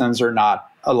systems are not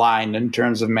aligned in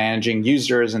terms of managing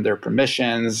users and their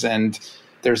permissions. And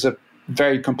there's a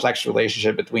very complex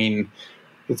relationship between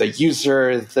the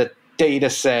user, the data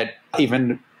set,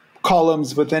 even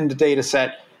columns within the data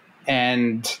set,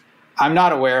 and I'm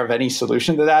not aware of any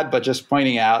solution to that, but just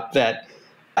pointing out that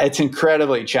it's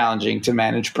incredibly challenging to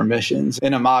manage permissions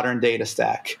in a modern data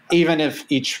stack, even if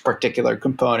each particular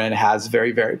component has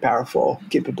very, very powerful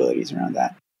capabilities around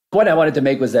that. What I wanted to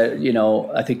make was that,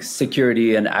 I think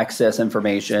security and access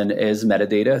information is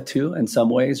metadata too, in some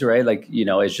ways, right? Like,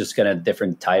 it's just kind of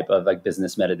different type of like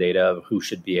business metadata of who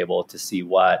should be able to see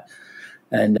what.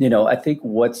 And, I think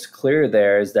what's clear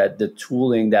there is that the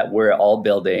tooling that we're all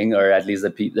building, or at least the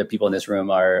people in this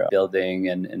room are building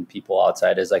and people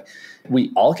outside, is like, we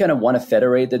all kind of want to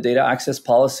federate the data access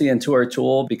policy into our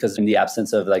tool, because in the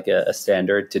absence of like a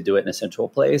standard to do it in a central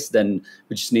place, then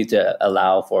we just need to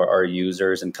allow for our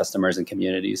users and customers and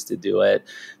communities to do it.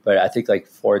 But I think like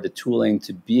for the tooling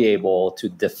to be able to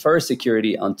defer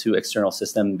security onto external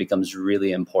system becomes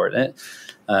really important.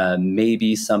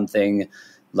 Maybe something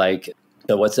like,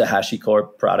 so what's the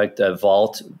HashiCorp product,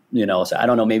 Vault? So I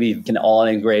don't know, maybe you can all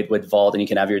integrate with Vault and you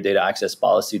can have your data access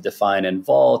policy defined in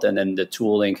Vault. And then the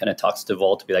tooling kind of talks to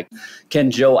Vault to be like,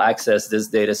 can Joe access this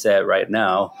data set right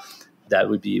now? That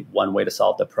would be one way to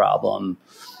solve the problem.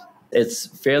 It's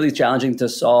fairly challenging to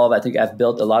solve. I think I've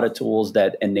built a lot of tools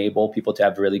that enable people to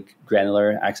have really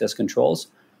granular access controls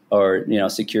or,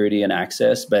 security and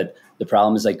access. But the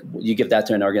problem is like you give that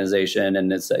to an organization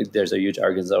and it's like, there's a huge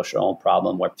organizational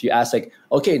problem where if you ask like,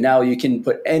 okay, now you can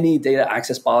put any data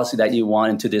access policy that you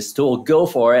want into this tool, go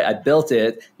for it. I built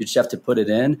it. You just have to put it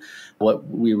in. What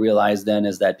we realized then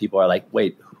is that people are like,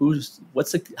 wait,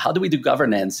 how do we do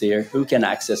governance here? Who can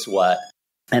access what?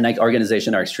 And like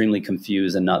organizations are extremely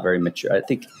confused and not very mature. I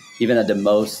think even at the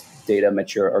most data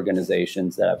mature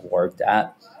organizations that I've worked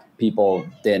at, people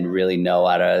didn't really know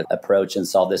how to approach and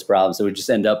solve this problem. So we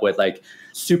just end up with like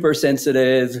super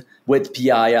sensitive with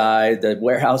PII, the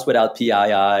warehouse without PII,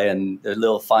 and the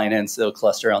little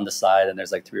cluster on the side. And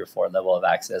there's like 3 or 4 level of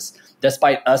access,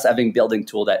 despite us having building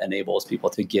tool that enables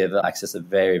people to give access at a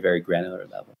very, very granular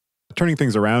level. Turning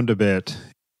things around a bit,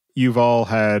 you've all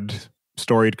had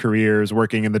storied careers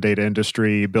working in the data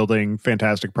industry, building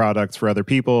fantastic products for other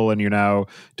people, and you're now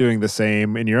doing the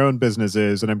same in your own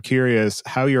businesses. And I'm curious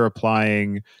how you're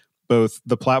applying both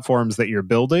the platforms that you're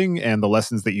building and the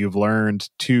lessons that you've learned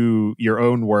to your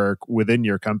own work within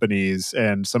your companies,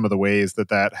 and some of the ways that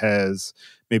that has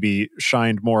maybe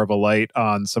shined more of a light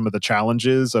on some of the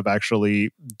challenges of actually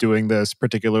doing this,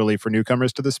 particularly for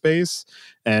newcomers to the space,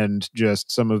 and just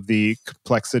some of the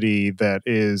complexity that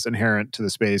is inherent to the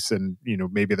space. And,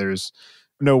 maybe there's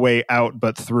no way out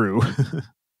but through.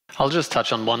 I'll just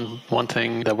touch on one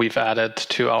thing that we've added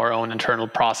to our own internal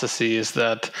processes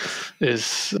that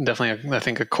is definitely, I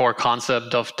think, a core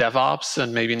concept of DevOps,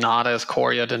 and maybe not as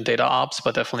core yet in DataOps,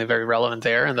 but definitely very relevant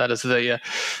there. And that is the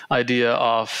idea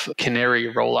of canary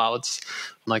rollouts.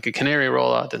 Like a canary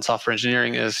rollout in software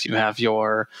engineering is you have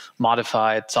your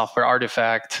modified software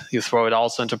artifact, you throw it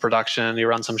also into production, you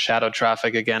run some shadow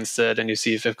traffic against it, and you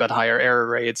see if you've got higher error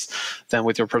rates than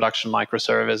with your production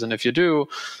microservice. And if you do,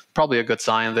 probably a good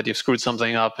sign that you've screwed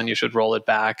something up and you should roll it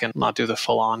back and not do the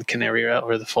full-on canary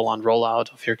or the full-on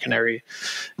rollout of your canary.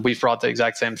 We've brought the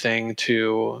exact same thing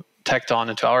to Tecton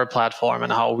into our platform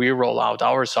and how we roll out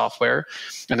our software.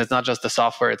 And it's not just the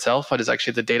software itself, but it's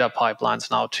actually the data pipelines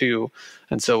now too.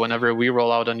 And so whenever we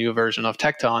roll out a new version of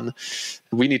Tecton,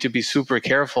 we need to be super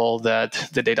careful that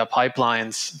the data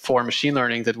pipelines for machine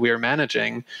learning that we are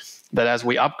managing, that as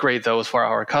we upgrade those for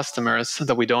our customers,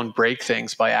 that we don't break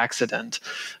things by accident.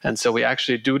 And so we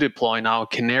actually do deploy now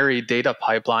canary data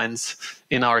pipelines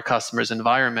in our customers'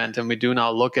 environment. And we do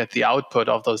now look at the output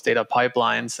of those data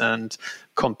pipelines and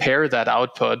compare that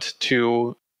output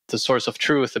to the source of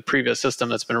truth, the previous system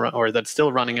that's been run or that's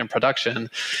still running in production.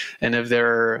 And if there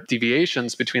are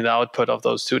deviations between the output of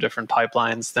those two different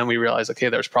pipelines, then we realize, okay,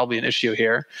 there's probably an issue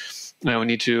here. We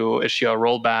need to issue a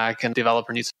rollback, and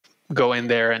developer needs to go in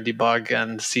there and debug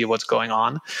and see what's going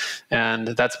on. And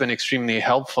that's been extremely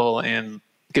helpful in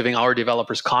giving our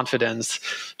developers confidence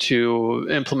to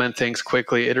implement things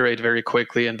quickly, iterate very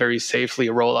quickly, and very safely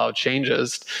roll out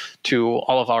changes to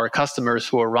all of our customers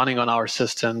who are running on our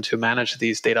system to manage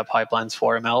these data pipelines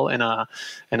for ML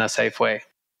in a safe way.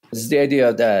 This is the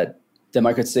idea that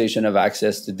democratization of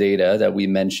access to data that we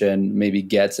mentioned maybe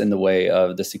gets in the way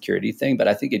of the security thing, but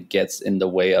I think it gets in the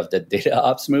way of the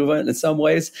DataOps movement in some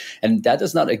ways. And that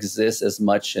does not exist as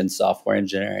much in software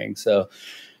engineering. So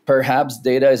perhaps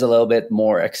data is a little bit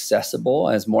more accessible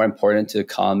and is more important to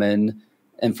common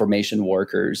information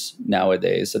workers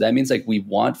nowadays. So that means like we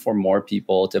want for more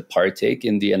people to partake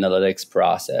in the analytics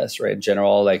process, right? In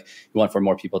general, like we want for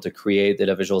more people to create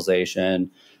data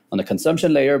visualization on the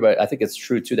consumption layer. But I think it's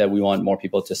true too that we want more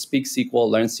people to speak SQL,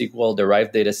 learn SQL,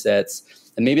 derive data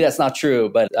sets. And maybe that's not true,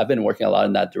 but I've been working a lot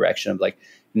in that direction of like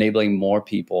enabling more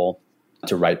people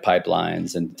to write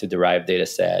pipelines and to derive data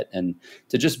set and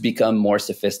to just become more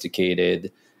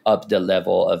sophisticated up the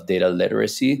level of data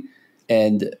literacy.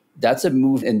 And that's a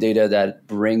move in data that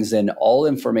brings in all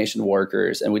information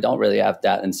workers. And we don't really have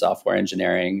that in software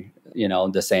engineering,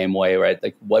 the same way, right?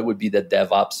 Like what would be the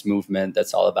DevOps movement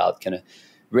that's all about kind of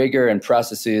rigor and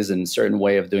processes and certain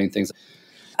way of doing things?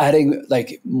 Adding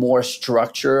like more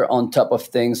structure on top of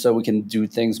things so we can do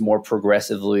things more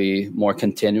progressively, more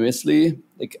continuously.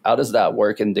 Like how does that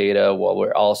work in data while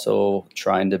we're also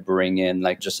trying to bring in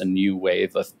like just a new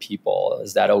wave of people?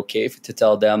 Is that okay to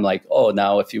tell them like, oh,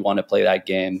 now if you want to play that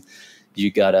game,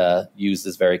 you gotta use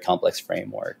this very complex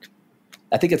framework?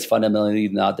 I think it's fundamentally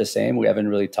not the same.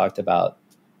 We've talked about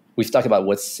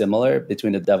what's similar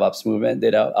between the DevOps movement,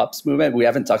 DataOps movement. We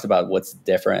haven't talked about what's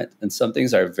different. And some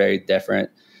things are very different.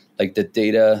 Like the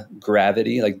data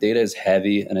gravity, like data is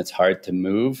heavy and it's hard to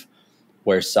move,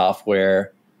 where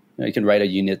software, you can write a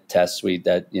unit test suite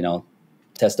that,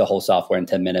 test the whole software in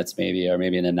 10 minutes maybe, or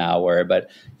maybe in an hour, but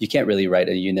you can't really write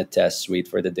a unit test suite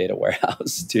for the data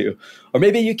warehouse too. Or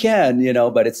maybe you can,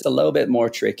 but it's a little bit more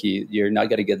tricky. You're not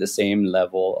going to get the same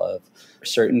level of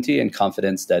certainty and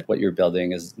confidence that what you're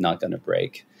building is not going to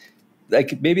break.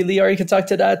 Like maybe Lior, you can talk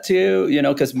to that too,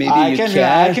 because maybe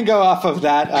I can go off of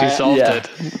that. She solved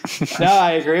it. No,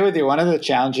 I agree with you. One of the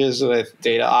challenges with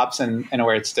DataOps and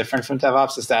where it's different from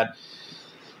DevOps is that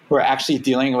we're actually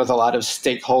dealing with a lot of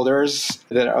stakeholders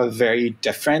that are very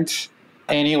different,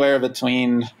 anywhere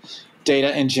between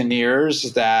data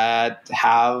engineers that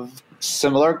have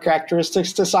similar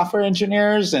characteristics to software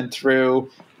engineers and through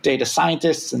data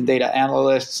scientists and data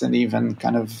analysts and even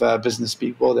kind of business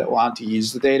people that want to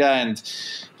use the data. And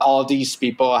all of these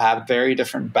people have very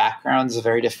different backgrounds,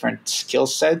 very different skill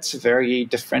sets, very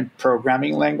different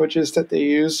programming languages that they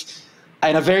use,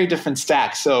 and a very different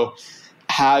stack. So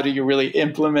how do you really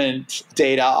implement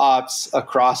data ops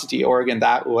across the org in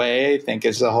that way, I think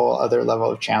is a whole other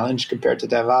level of challenge compared to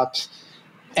DevOps.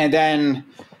 And then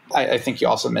I think you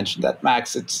also mentioned that,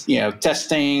 Max, it's,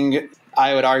 testing,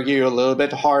 I would argue, a little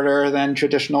bit harder than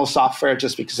traditional software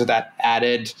just because of that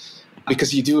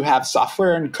because you do have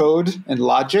software and code and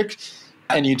logic,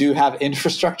 and you do have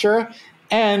infrastructure.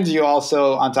 And you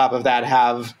also, on top of that,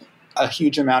 have a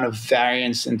huge amount of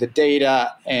variance in the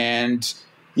data, and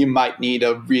you might need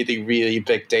a really, really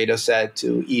big data set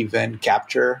to even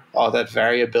capture all that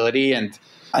variability. And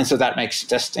so that makes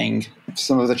testing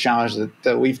some of the challenges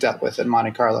that we've dealt with in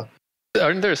Monte Carlo.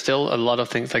 Aren't there still a lot of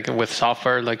things like with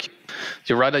software, like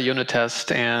you write a unit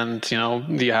test and,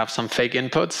 you have some fake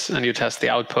inputs and you test the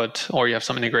output, or you have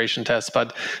some integration tests,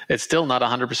 but it's still not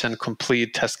 100%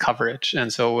 complete test coverage.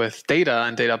 And so with data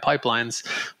and data pipelines,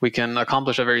 we can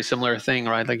accomplish a very similar thing,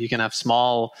 right? Like you can have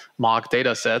small mock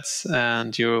data sets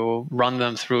and you run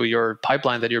them through your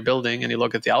pipeline that you're building and you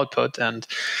look at the output and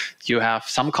you have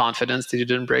some confidence that you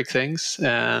didn't break things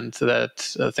and that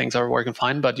things are working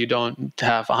fine, but you don't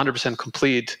have 100%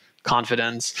 complete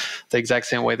confidence the exact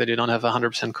same way that you don't have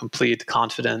 100% complete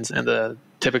confidence in the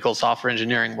typical software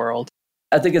engineering world.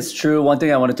 I think it's true. One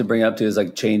thing I wanted to bring up too is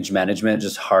like change management,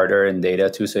 just harder in data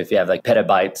too. So if you have like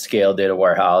petabyte scale data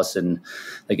warehouse and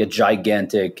like a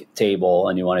gigantic table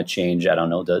and you want to change, I don't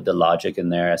know, the logic in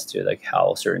there as to like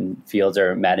how certain fields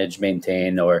are managed,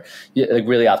 maintained, or like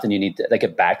really often you need to, like a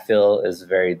backfill is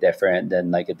very different than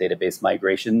like a database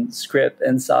migration script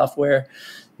in software.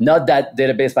 Not that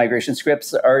database migration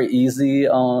scripts are easy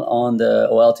on the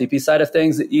OLTP side of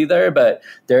things either, but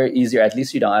they're easier. At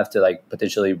least you don't have to like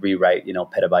potentially rewrite,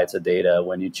 petabytes of data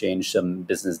when you change some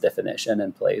business definition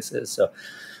in places. So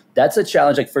that's a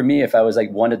challenge. Like for me, if I was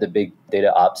like one of the big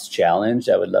data ops challenge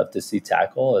I would love to see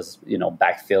tackle is,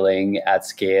 backfilling at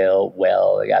scale,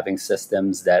 like having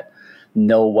systems that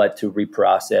know what to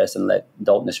reprocess and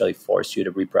don't necessarily force you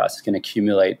to reprocess, can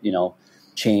accumulate,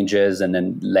 changes and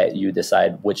then let you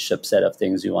decide which subset of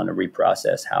things you want to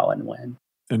reprocess, how and when.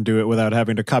 And do it without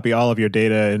having to copy all of your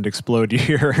data and explode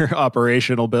your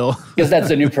operational bill. Because that's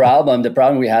the new problem. The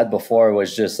problem we had before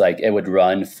was just like it would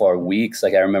run for weeks.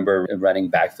 Like I remember running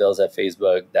backfills at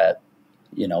Facebook that,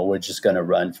 we're just going to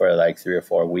run for like 3 or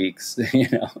 4 weeks,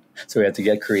 So we had to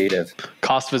get creative.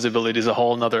 Cost visibility is a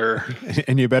whole nother.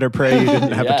 And you better pray you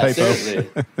didn't have a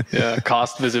typo. Yeah,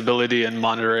 cost visibility and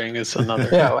monitoring is another.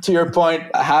 Yeah. To your point,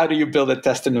 how do you build a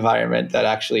test environment that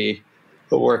actually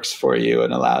works for you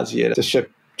and allows you to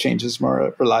ship changes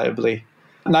more reliably.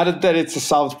 Not that it's a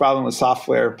solved problem with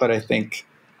software, but I think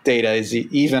data is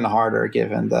even harder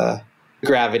given the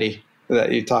gravity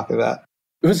that you talk about.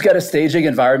 Who's got a staging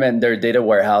environment in their data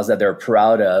warehouse that they're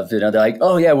proud of? They're like,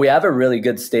 oh yeah, we have a really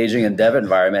good staging and dev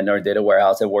environment in our data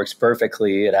warehouse. It works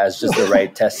perfectly. It has just the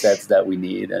right test sets that we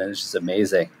need. And it's just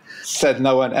amazing. Said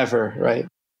no one ever, right?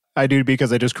 I do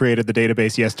because I just created the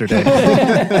database yesterday.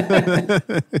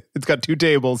 It's got 2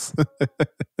 tables.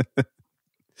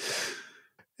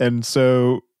 And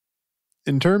so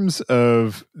in terms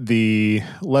of the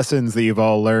lessons that you've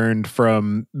all learned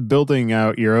from building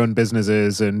out your own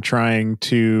businesses and trying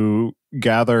to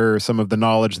gather some of the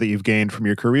knowledge that you've gained from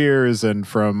your careers and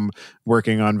from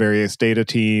working on various data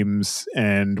teams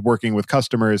and working with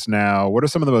customers now, what are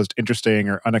some of the most interesting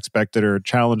or unexpected or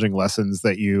challenging lessons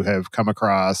that you have come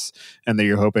across and that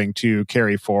you're hoping to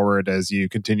carry forward as you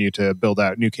continue to build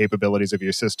out new capabilities of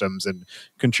your systems and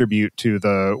contribute to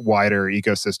the wider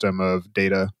ecosystem of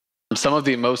data? Some of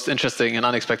the most interesting and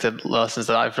unexpected lessons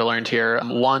that I've learned here.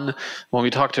 One, when we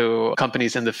talk to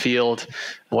companies in the field,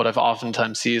 what I've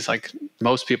oftentimes seen is like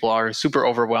most people are super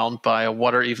overwhelmed by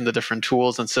what are even the different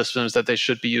tools and systems that they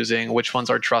should be using, which ones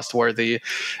are trustworthy,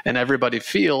 and everybody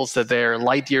feels that they're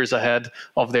light years ahead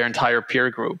of their entire peer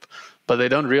group. But they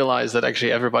don't realize that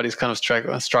actually everybody's kind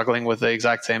of struggling with the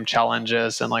exact same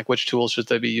challenges and like which tools should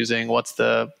they be using, what's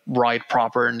the right,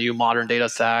 proper, new modern data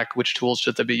stack, which tools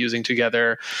should they be using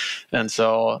together. And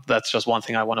so that's just one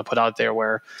thing I want to put out there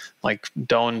where like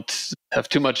don't have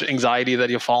too much anxiety that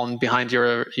you've fallen behind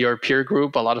your peer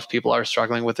group. A lot of people are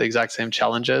struggling with the exact same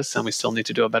challenges, and we still need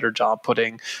to do a better job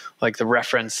putting like the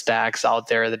reference stacks out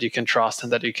there that you can trust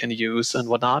and that you can use and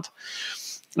whatnot.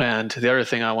 And the other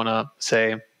thing I want to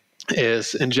say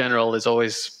is in general is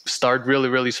always start really,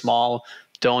 really small.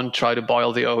 Don't try to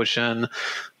boil the ocean.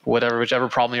 Whichever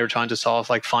problem you're trying to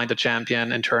solve, like find a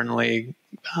champion internally,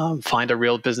 find a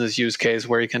real business use case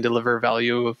where you can deliver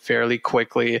value fairly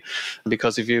quickly.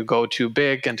 Because if you go too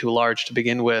big and too large to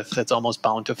begin with, it's almost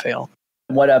bound to fail.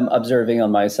 What I'm observing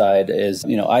on my side is,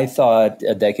 I thought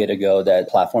a decade ago that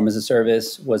platform as a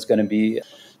service was going to be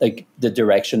like the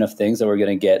direction of things, that we're going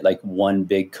to get like one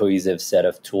big cohesive set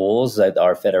of tools that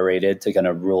are federated to kind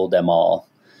of rule them all.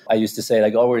 I used to say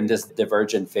like, oh, we're in this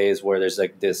divergent phase where there's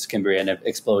like this Cambrian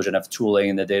explosion of tooling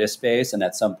in the data space. And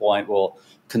at some point we'll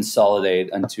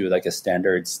consolidate into like a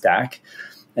standard stack.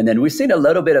 And then we've seen a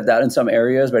little bit of that in some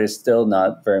areas, but it's still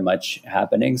not very much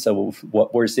happening. So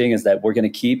what we're seeing is that we're going to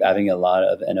keep having a lot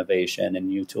of innovation and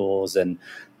new tools and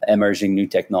emerging new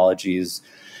technologies.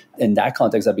 In that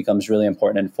context, that becomes really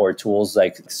important. And for tools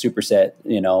like Superset,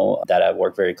 that I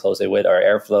work very closely with, or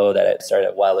Airflow that I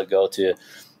started a while ago to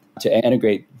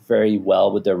integrate very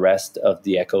well with the rest of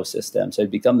the ecosystem. So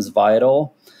it becomes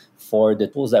vital for the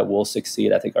tools that will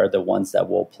succeed, I think, are the ones that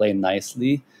will play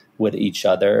nicely with each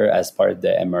other as part of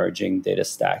the emerging data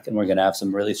stack. And we're going to have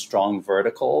some really strong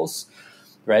verticals,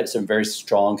 right? Some very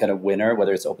strong kind of winner,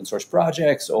 whether it's open source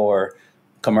projects or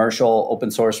commercial open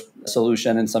source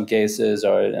solution in some cases,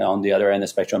 or on the other end of the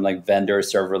spectrum, like vendor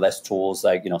serverless tools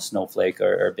like, Snowflake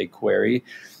or BigQuery,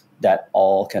 that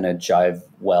all kind of jive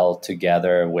well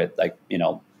together with like,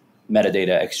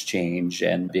 metadata exchange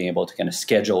and being able to kind of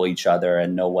schedule each other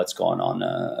and know what's going on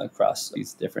across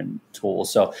these different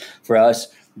tools. So for us,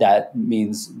 that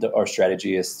means our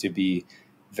strategy is to be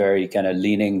very kind of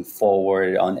leaning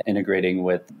forward on integrating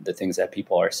with the things that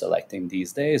people are selecting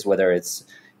these days, whether it's,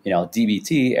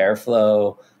 DBT,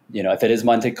 Airflow, if it is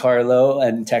Monte Carlo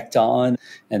and Tecton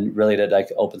and related like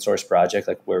open source project,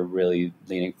 like we're really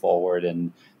leaning forward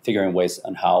and figuring ways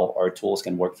on how our tools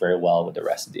can work very well with the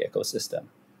rest of the ecosystem.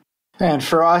 And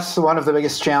for us, one of the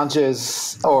biggest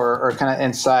challenges or kind of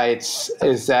insights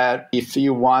is that if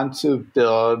you want to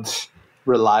build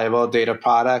reliable data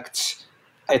products,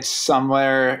 it's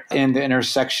somewhere in the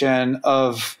intersection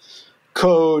of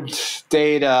code,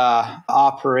 data,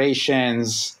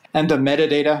 operations, and the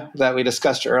metadata that we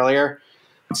discussed earlier.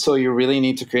 So you really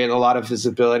need to create a lot of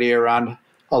visibility around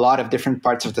a lot of different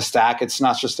parts of the stack. It's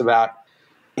not just about,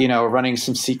 running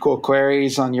some SQL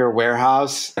queries on your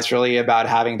warehouse. It's really about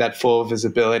having that full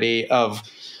visibility of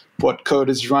what code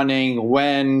is running,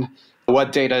 when,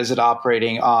 what data is it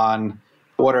operating on,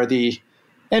 what are the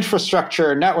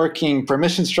infrastructure, networking,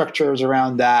 permission structures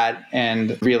around that,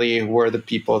 and really who are the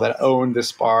people that own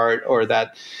this part or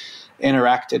that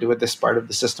interacted with this part of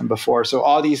the system before. So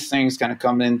all these things kind of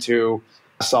come into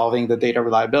solving the data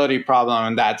reliability problem,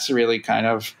 and that's really kind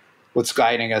of what's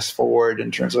guiding us forward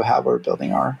in terms of how we're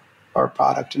building our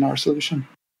product and our solution.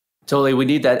 Totally. We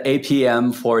need that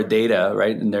APM for data,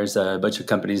 right? And there's a bunch of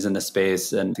companies in the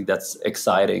space, and I think that's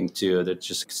exciting too, that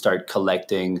just start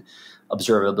collecting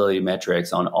observability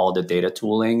metrics on all the data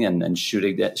tooling and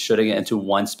shooting it into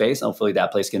one space. Hopefully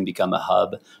that place can become a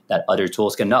hub that other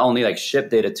tools can not only like ship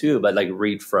data to, but like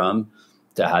read from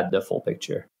to have the full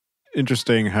picture.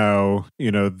 Interesting how,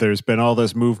 there's been all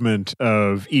this movement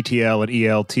of ETL and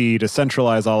ELT to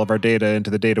centralize all of our data into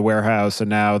the data warehouse. And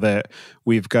now that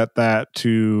we've got that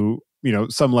to,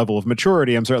 some level of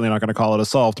maturity, I'm certainly not going to call it a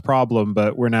solved problem,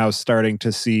 but we're now starting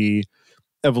to see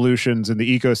evolutions in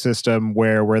the ecosystem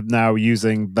where we're now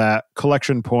using that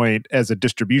collection point as a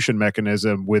distribution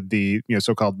mechanism with the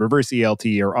so-called reverse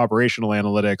ELT or operational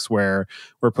analytics, where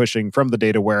we're pushing from the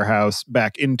data warehouse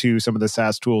back into some of the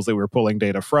SaaS tools that we're pulling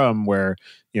data from, where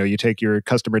you take your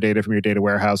customer data from your data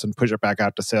warehouse and push it back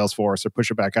out to Salesforce or push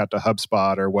it back out to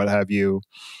HubSpot or what have you.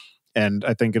 And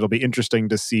I think it'll be interesting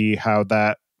to see how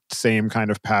that same kind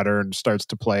of pattern starts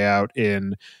to play out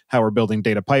in how we're building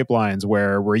data pipelines,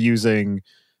 where we're using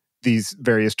these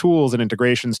various tools and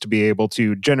integrations to be able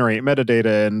to generate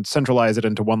metadata and centralize it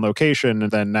into one location.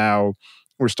 And then now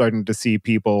we're starting to see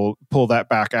people pull that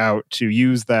back out to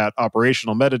use that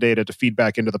operational metadata to feed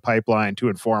back into the pipeline to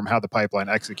inform how the pipeline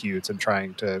executes and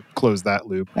trying to close that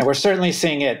loop. And we're certainly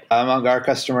seeing it among our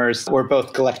customers. We're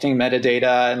both collecting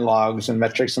metadata and logs and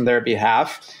metrics on their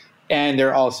behalf. And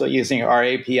they're also using our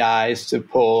APIs to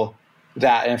pull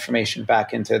that information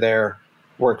back into their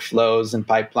workflows and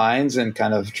pipelines and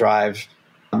kind of drive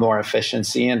more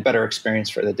efficiency and better experience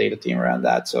for the data team around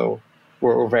that. So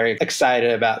we're very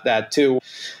excited about that too,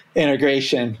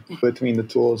 integration between the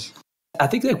tools. I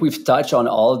think like we've touched on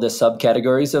all of the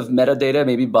subcategories of metadata,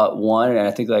 maybe but one. And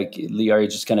I think like Lior, you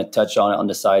just kind of touched on it on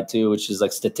the side too, which is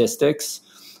like statistics,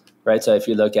 right? So if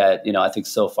you look at, I think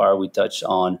so far we touched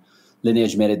on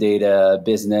lineage metadata,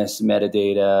 business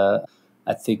metadata.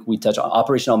 I think we touch on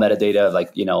operational metadata,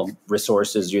 like,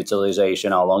 resources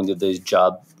utilization, how long did this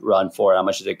job run for, how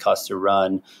much did it cost to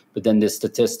run. But then the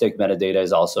statistic metadata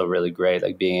is also really great,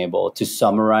 like being able to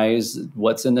summarize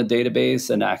what's in the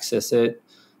database and access it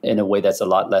in a way that's a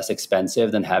lot less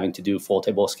expensive than having to do full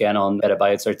table scan on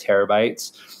petabytes or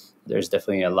terabytes. There's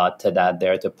definitely a lot to that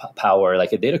there to power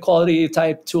like a data quality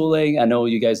type tooling. I know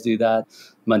you guys do that,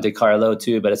 Monte Carlo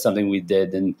too, but it's something we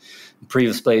did in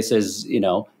previous places,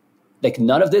 like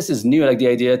none of this is new. Like the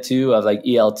idea too of like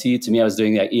ELT, to me, I was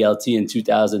doing like ELT in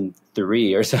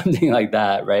 2003 or something like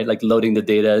that, right? Like loading the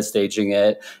data, staging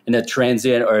it in a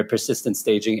transient or a persistent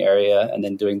staging area, and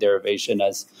then doing derivation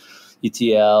as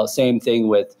ETL. Same thing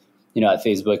with, at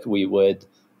Facebook, we would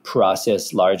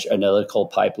process large analytical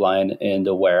pipeline in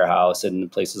the warehouse in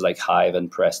places like Hive and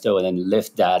Presto, and then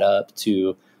lift that up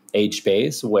to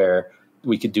HBase, where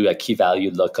we could do key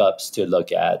value lookups to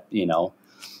look at,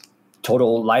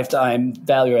 total lifetime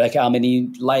value, like how many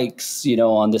likes,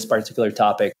 on this particular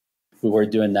topic. We were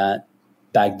doing that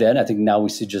back then. I think now we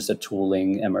see just a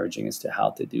tooling emerging as to how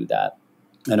to do that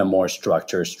in a more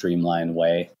structured, streamlined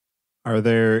way. Are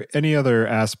there any other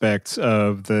aspects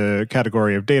of the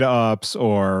category of DataOps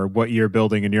or what you're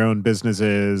building in your own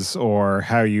businesses or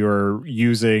how you're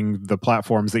using the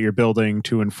platforms that you're building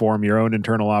to inform your own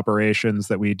internal operations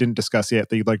that we didn't discuss yet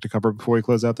that you'd like to cover before we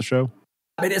close out the show?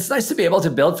 I mean, it's nice to be able to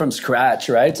build from scratch,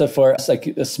 right? So for us, like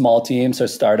a small team, so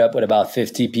startup with about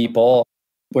 50 people,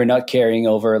 we're not carrying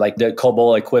over like the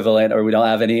COBOL equivalent, or we don't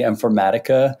have any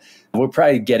Informatica. We're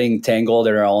probably getting tangled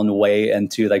in our own way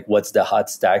into like what's the hot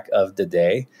stack of the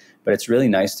day. But it's really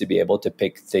nice to be able to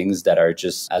pick things that are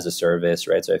just as a service,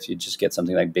 right? So if you just get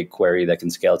something like BigQuery that can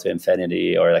scale to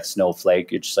infinity, or like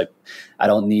Snowflake, you're just like, I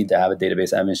don't need to have a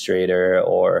database administrator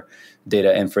or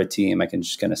data infra team. I can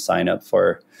just kind of sign up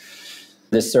for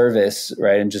this service,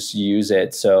 right, and just use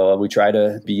it. So we try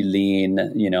to be lean,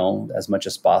 as much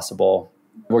as possible.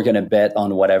 We're going to bet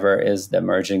on whatever is the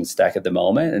emerging stack at the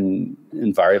moment, and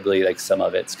invariably, like some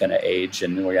of it's going to age,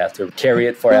 and we're going to have to carry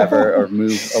it forever or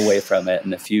move away from it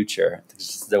in the future.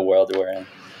 This is the world we're in.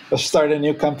 We'll start a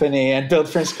new company and build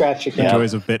from scratch again. The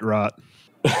joys of bit rot.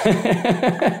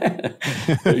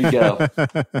 There you go.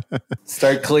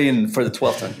 Start clean for the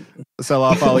 12th time. Sell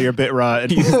off all your bit rot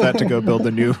and use that to go build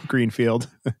a new greenfield.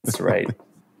 That's right.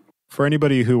 For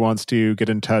anybody who wants to get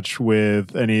in touch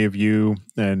with any of you,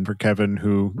 and for Kevin,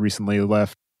 who recently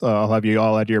left, I'll have you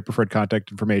all add your preferred contact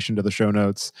information to the show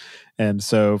notes. And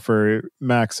so for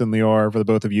Max and Lior, for the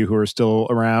both of you who are still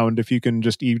around, if you can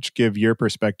just each give your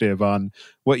perspective on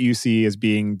what you see as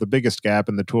being the biggest gap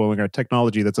in the tooling or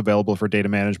technology that's available for data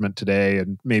management today,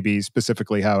 and maybe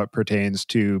specifically how it pertains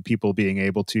to people being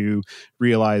able to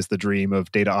realize the dream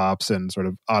of data ops and sort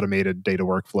of automated data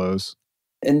workflows.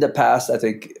 In the past, I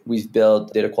think we've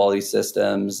built data quality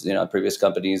systems, previous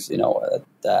companies,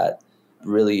 that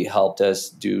really helped us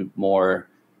do more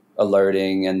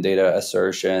alerting and data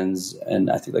assertions. And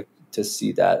I think like to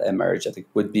see that emerge, I think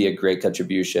would be a great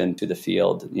contribution to the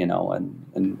field,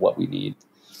 and what we need.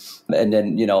 And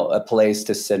then, a place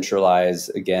to centralize,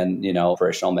 again,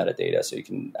 operational metadata so you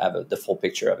can have the full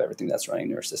picture of everything that's running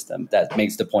in your system. That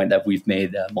makes the point that we've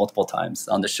made multiple times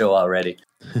on the show already.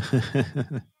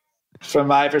 From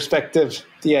my perspective,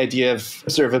 the idea of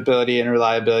observability and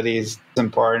reliability is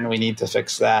important. We need to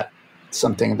fix that. It's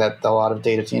something that a lot of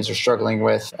data teams are struggling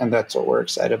with, and that's what we're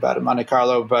excited about at Monte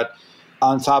Carlo. But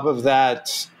on top of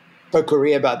that,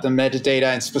 agree about the metadata,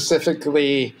 and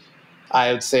specifically,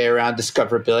 I would say around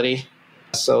discoverability.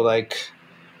 So like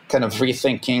kind of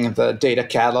rethinking the data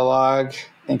catalog,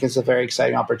 I think is a very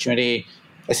exciting opportunity.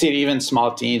 I see even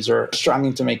small teams are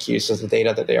struggling to make use of the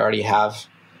data that they already have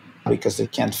because they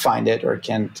can't find it or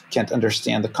can't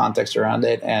understand the context around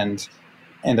it. And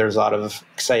there's a lot of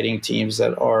exciting teams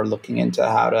that are looking into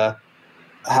how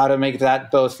to make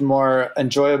that both more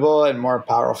enjoyable and more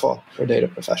powerful for data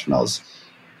professionals.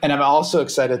 And I'm also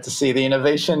excited to see the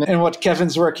innovation in what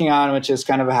Kevin's working on, which is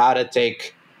kind of how to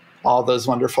take all those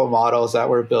wonderful models that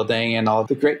we're building and all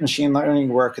the great machine learning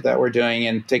work that we're doing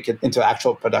and take it into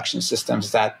actual production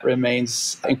systems. That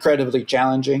remains incredibly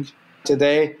challenging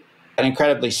today and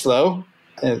incredibly slow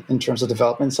in terms of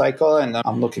development cycle. And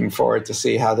I'm looking forward to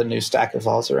see how the new stack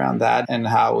evolves around that and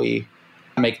how we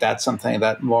make that something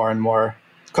that more and more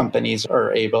companies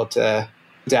are able to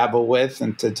dabble with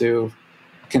and to do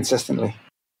consistently.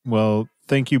 Well,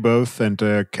 thank you both, and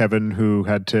to Kevin, who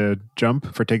had to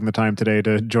jump, for taking the time today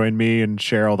to join me and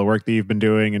share all the work that you've been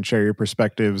doing and share your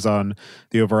perspectives on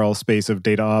the overall space of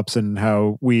DataOps and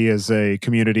how we as a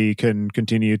community can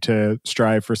continue to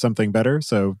strive for something better.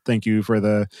 So thank you for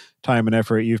the time and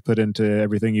effort you've put into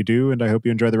everything you do, and I hope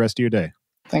you enjoy the rest of your day.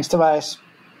 Thanks, Tobias.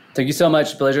 Thank you so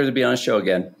much. Pleasure to be on the show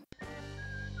again.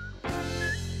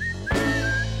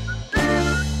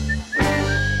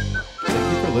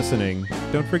 Listening.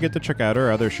 Don't forget to check out our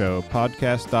other show,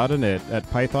 podcast.init, at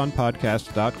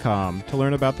pythonpodcast.com to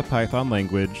learn about the Python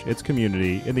language, its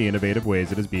community, and the innovative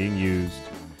ways it is being used.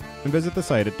 And visit the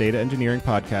site at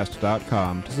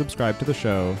dataengineeringpodcast.com to subscribe to the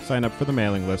show, sign up for the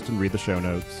mailing list, and read the show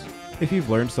notes. If you've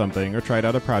learned something or tried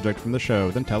out a project from the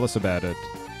show, then tell us about it.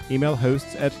 Email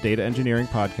hosts at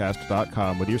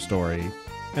dataengineeringpodcast.com with your story.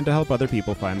 And to help other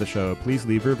people find the show, please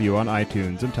leave a review on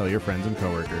iTunes and tell your friends and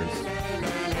coworkers.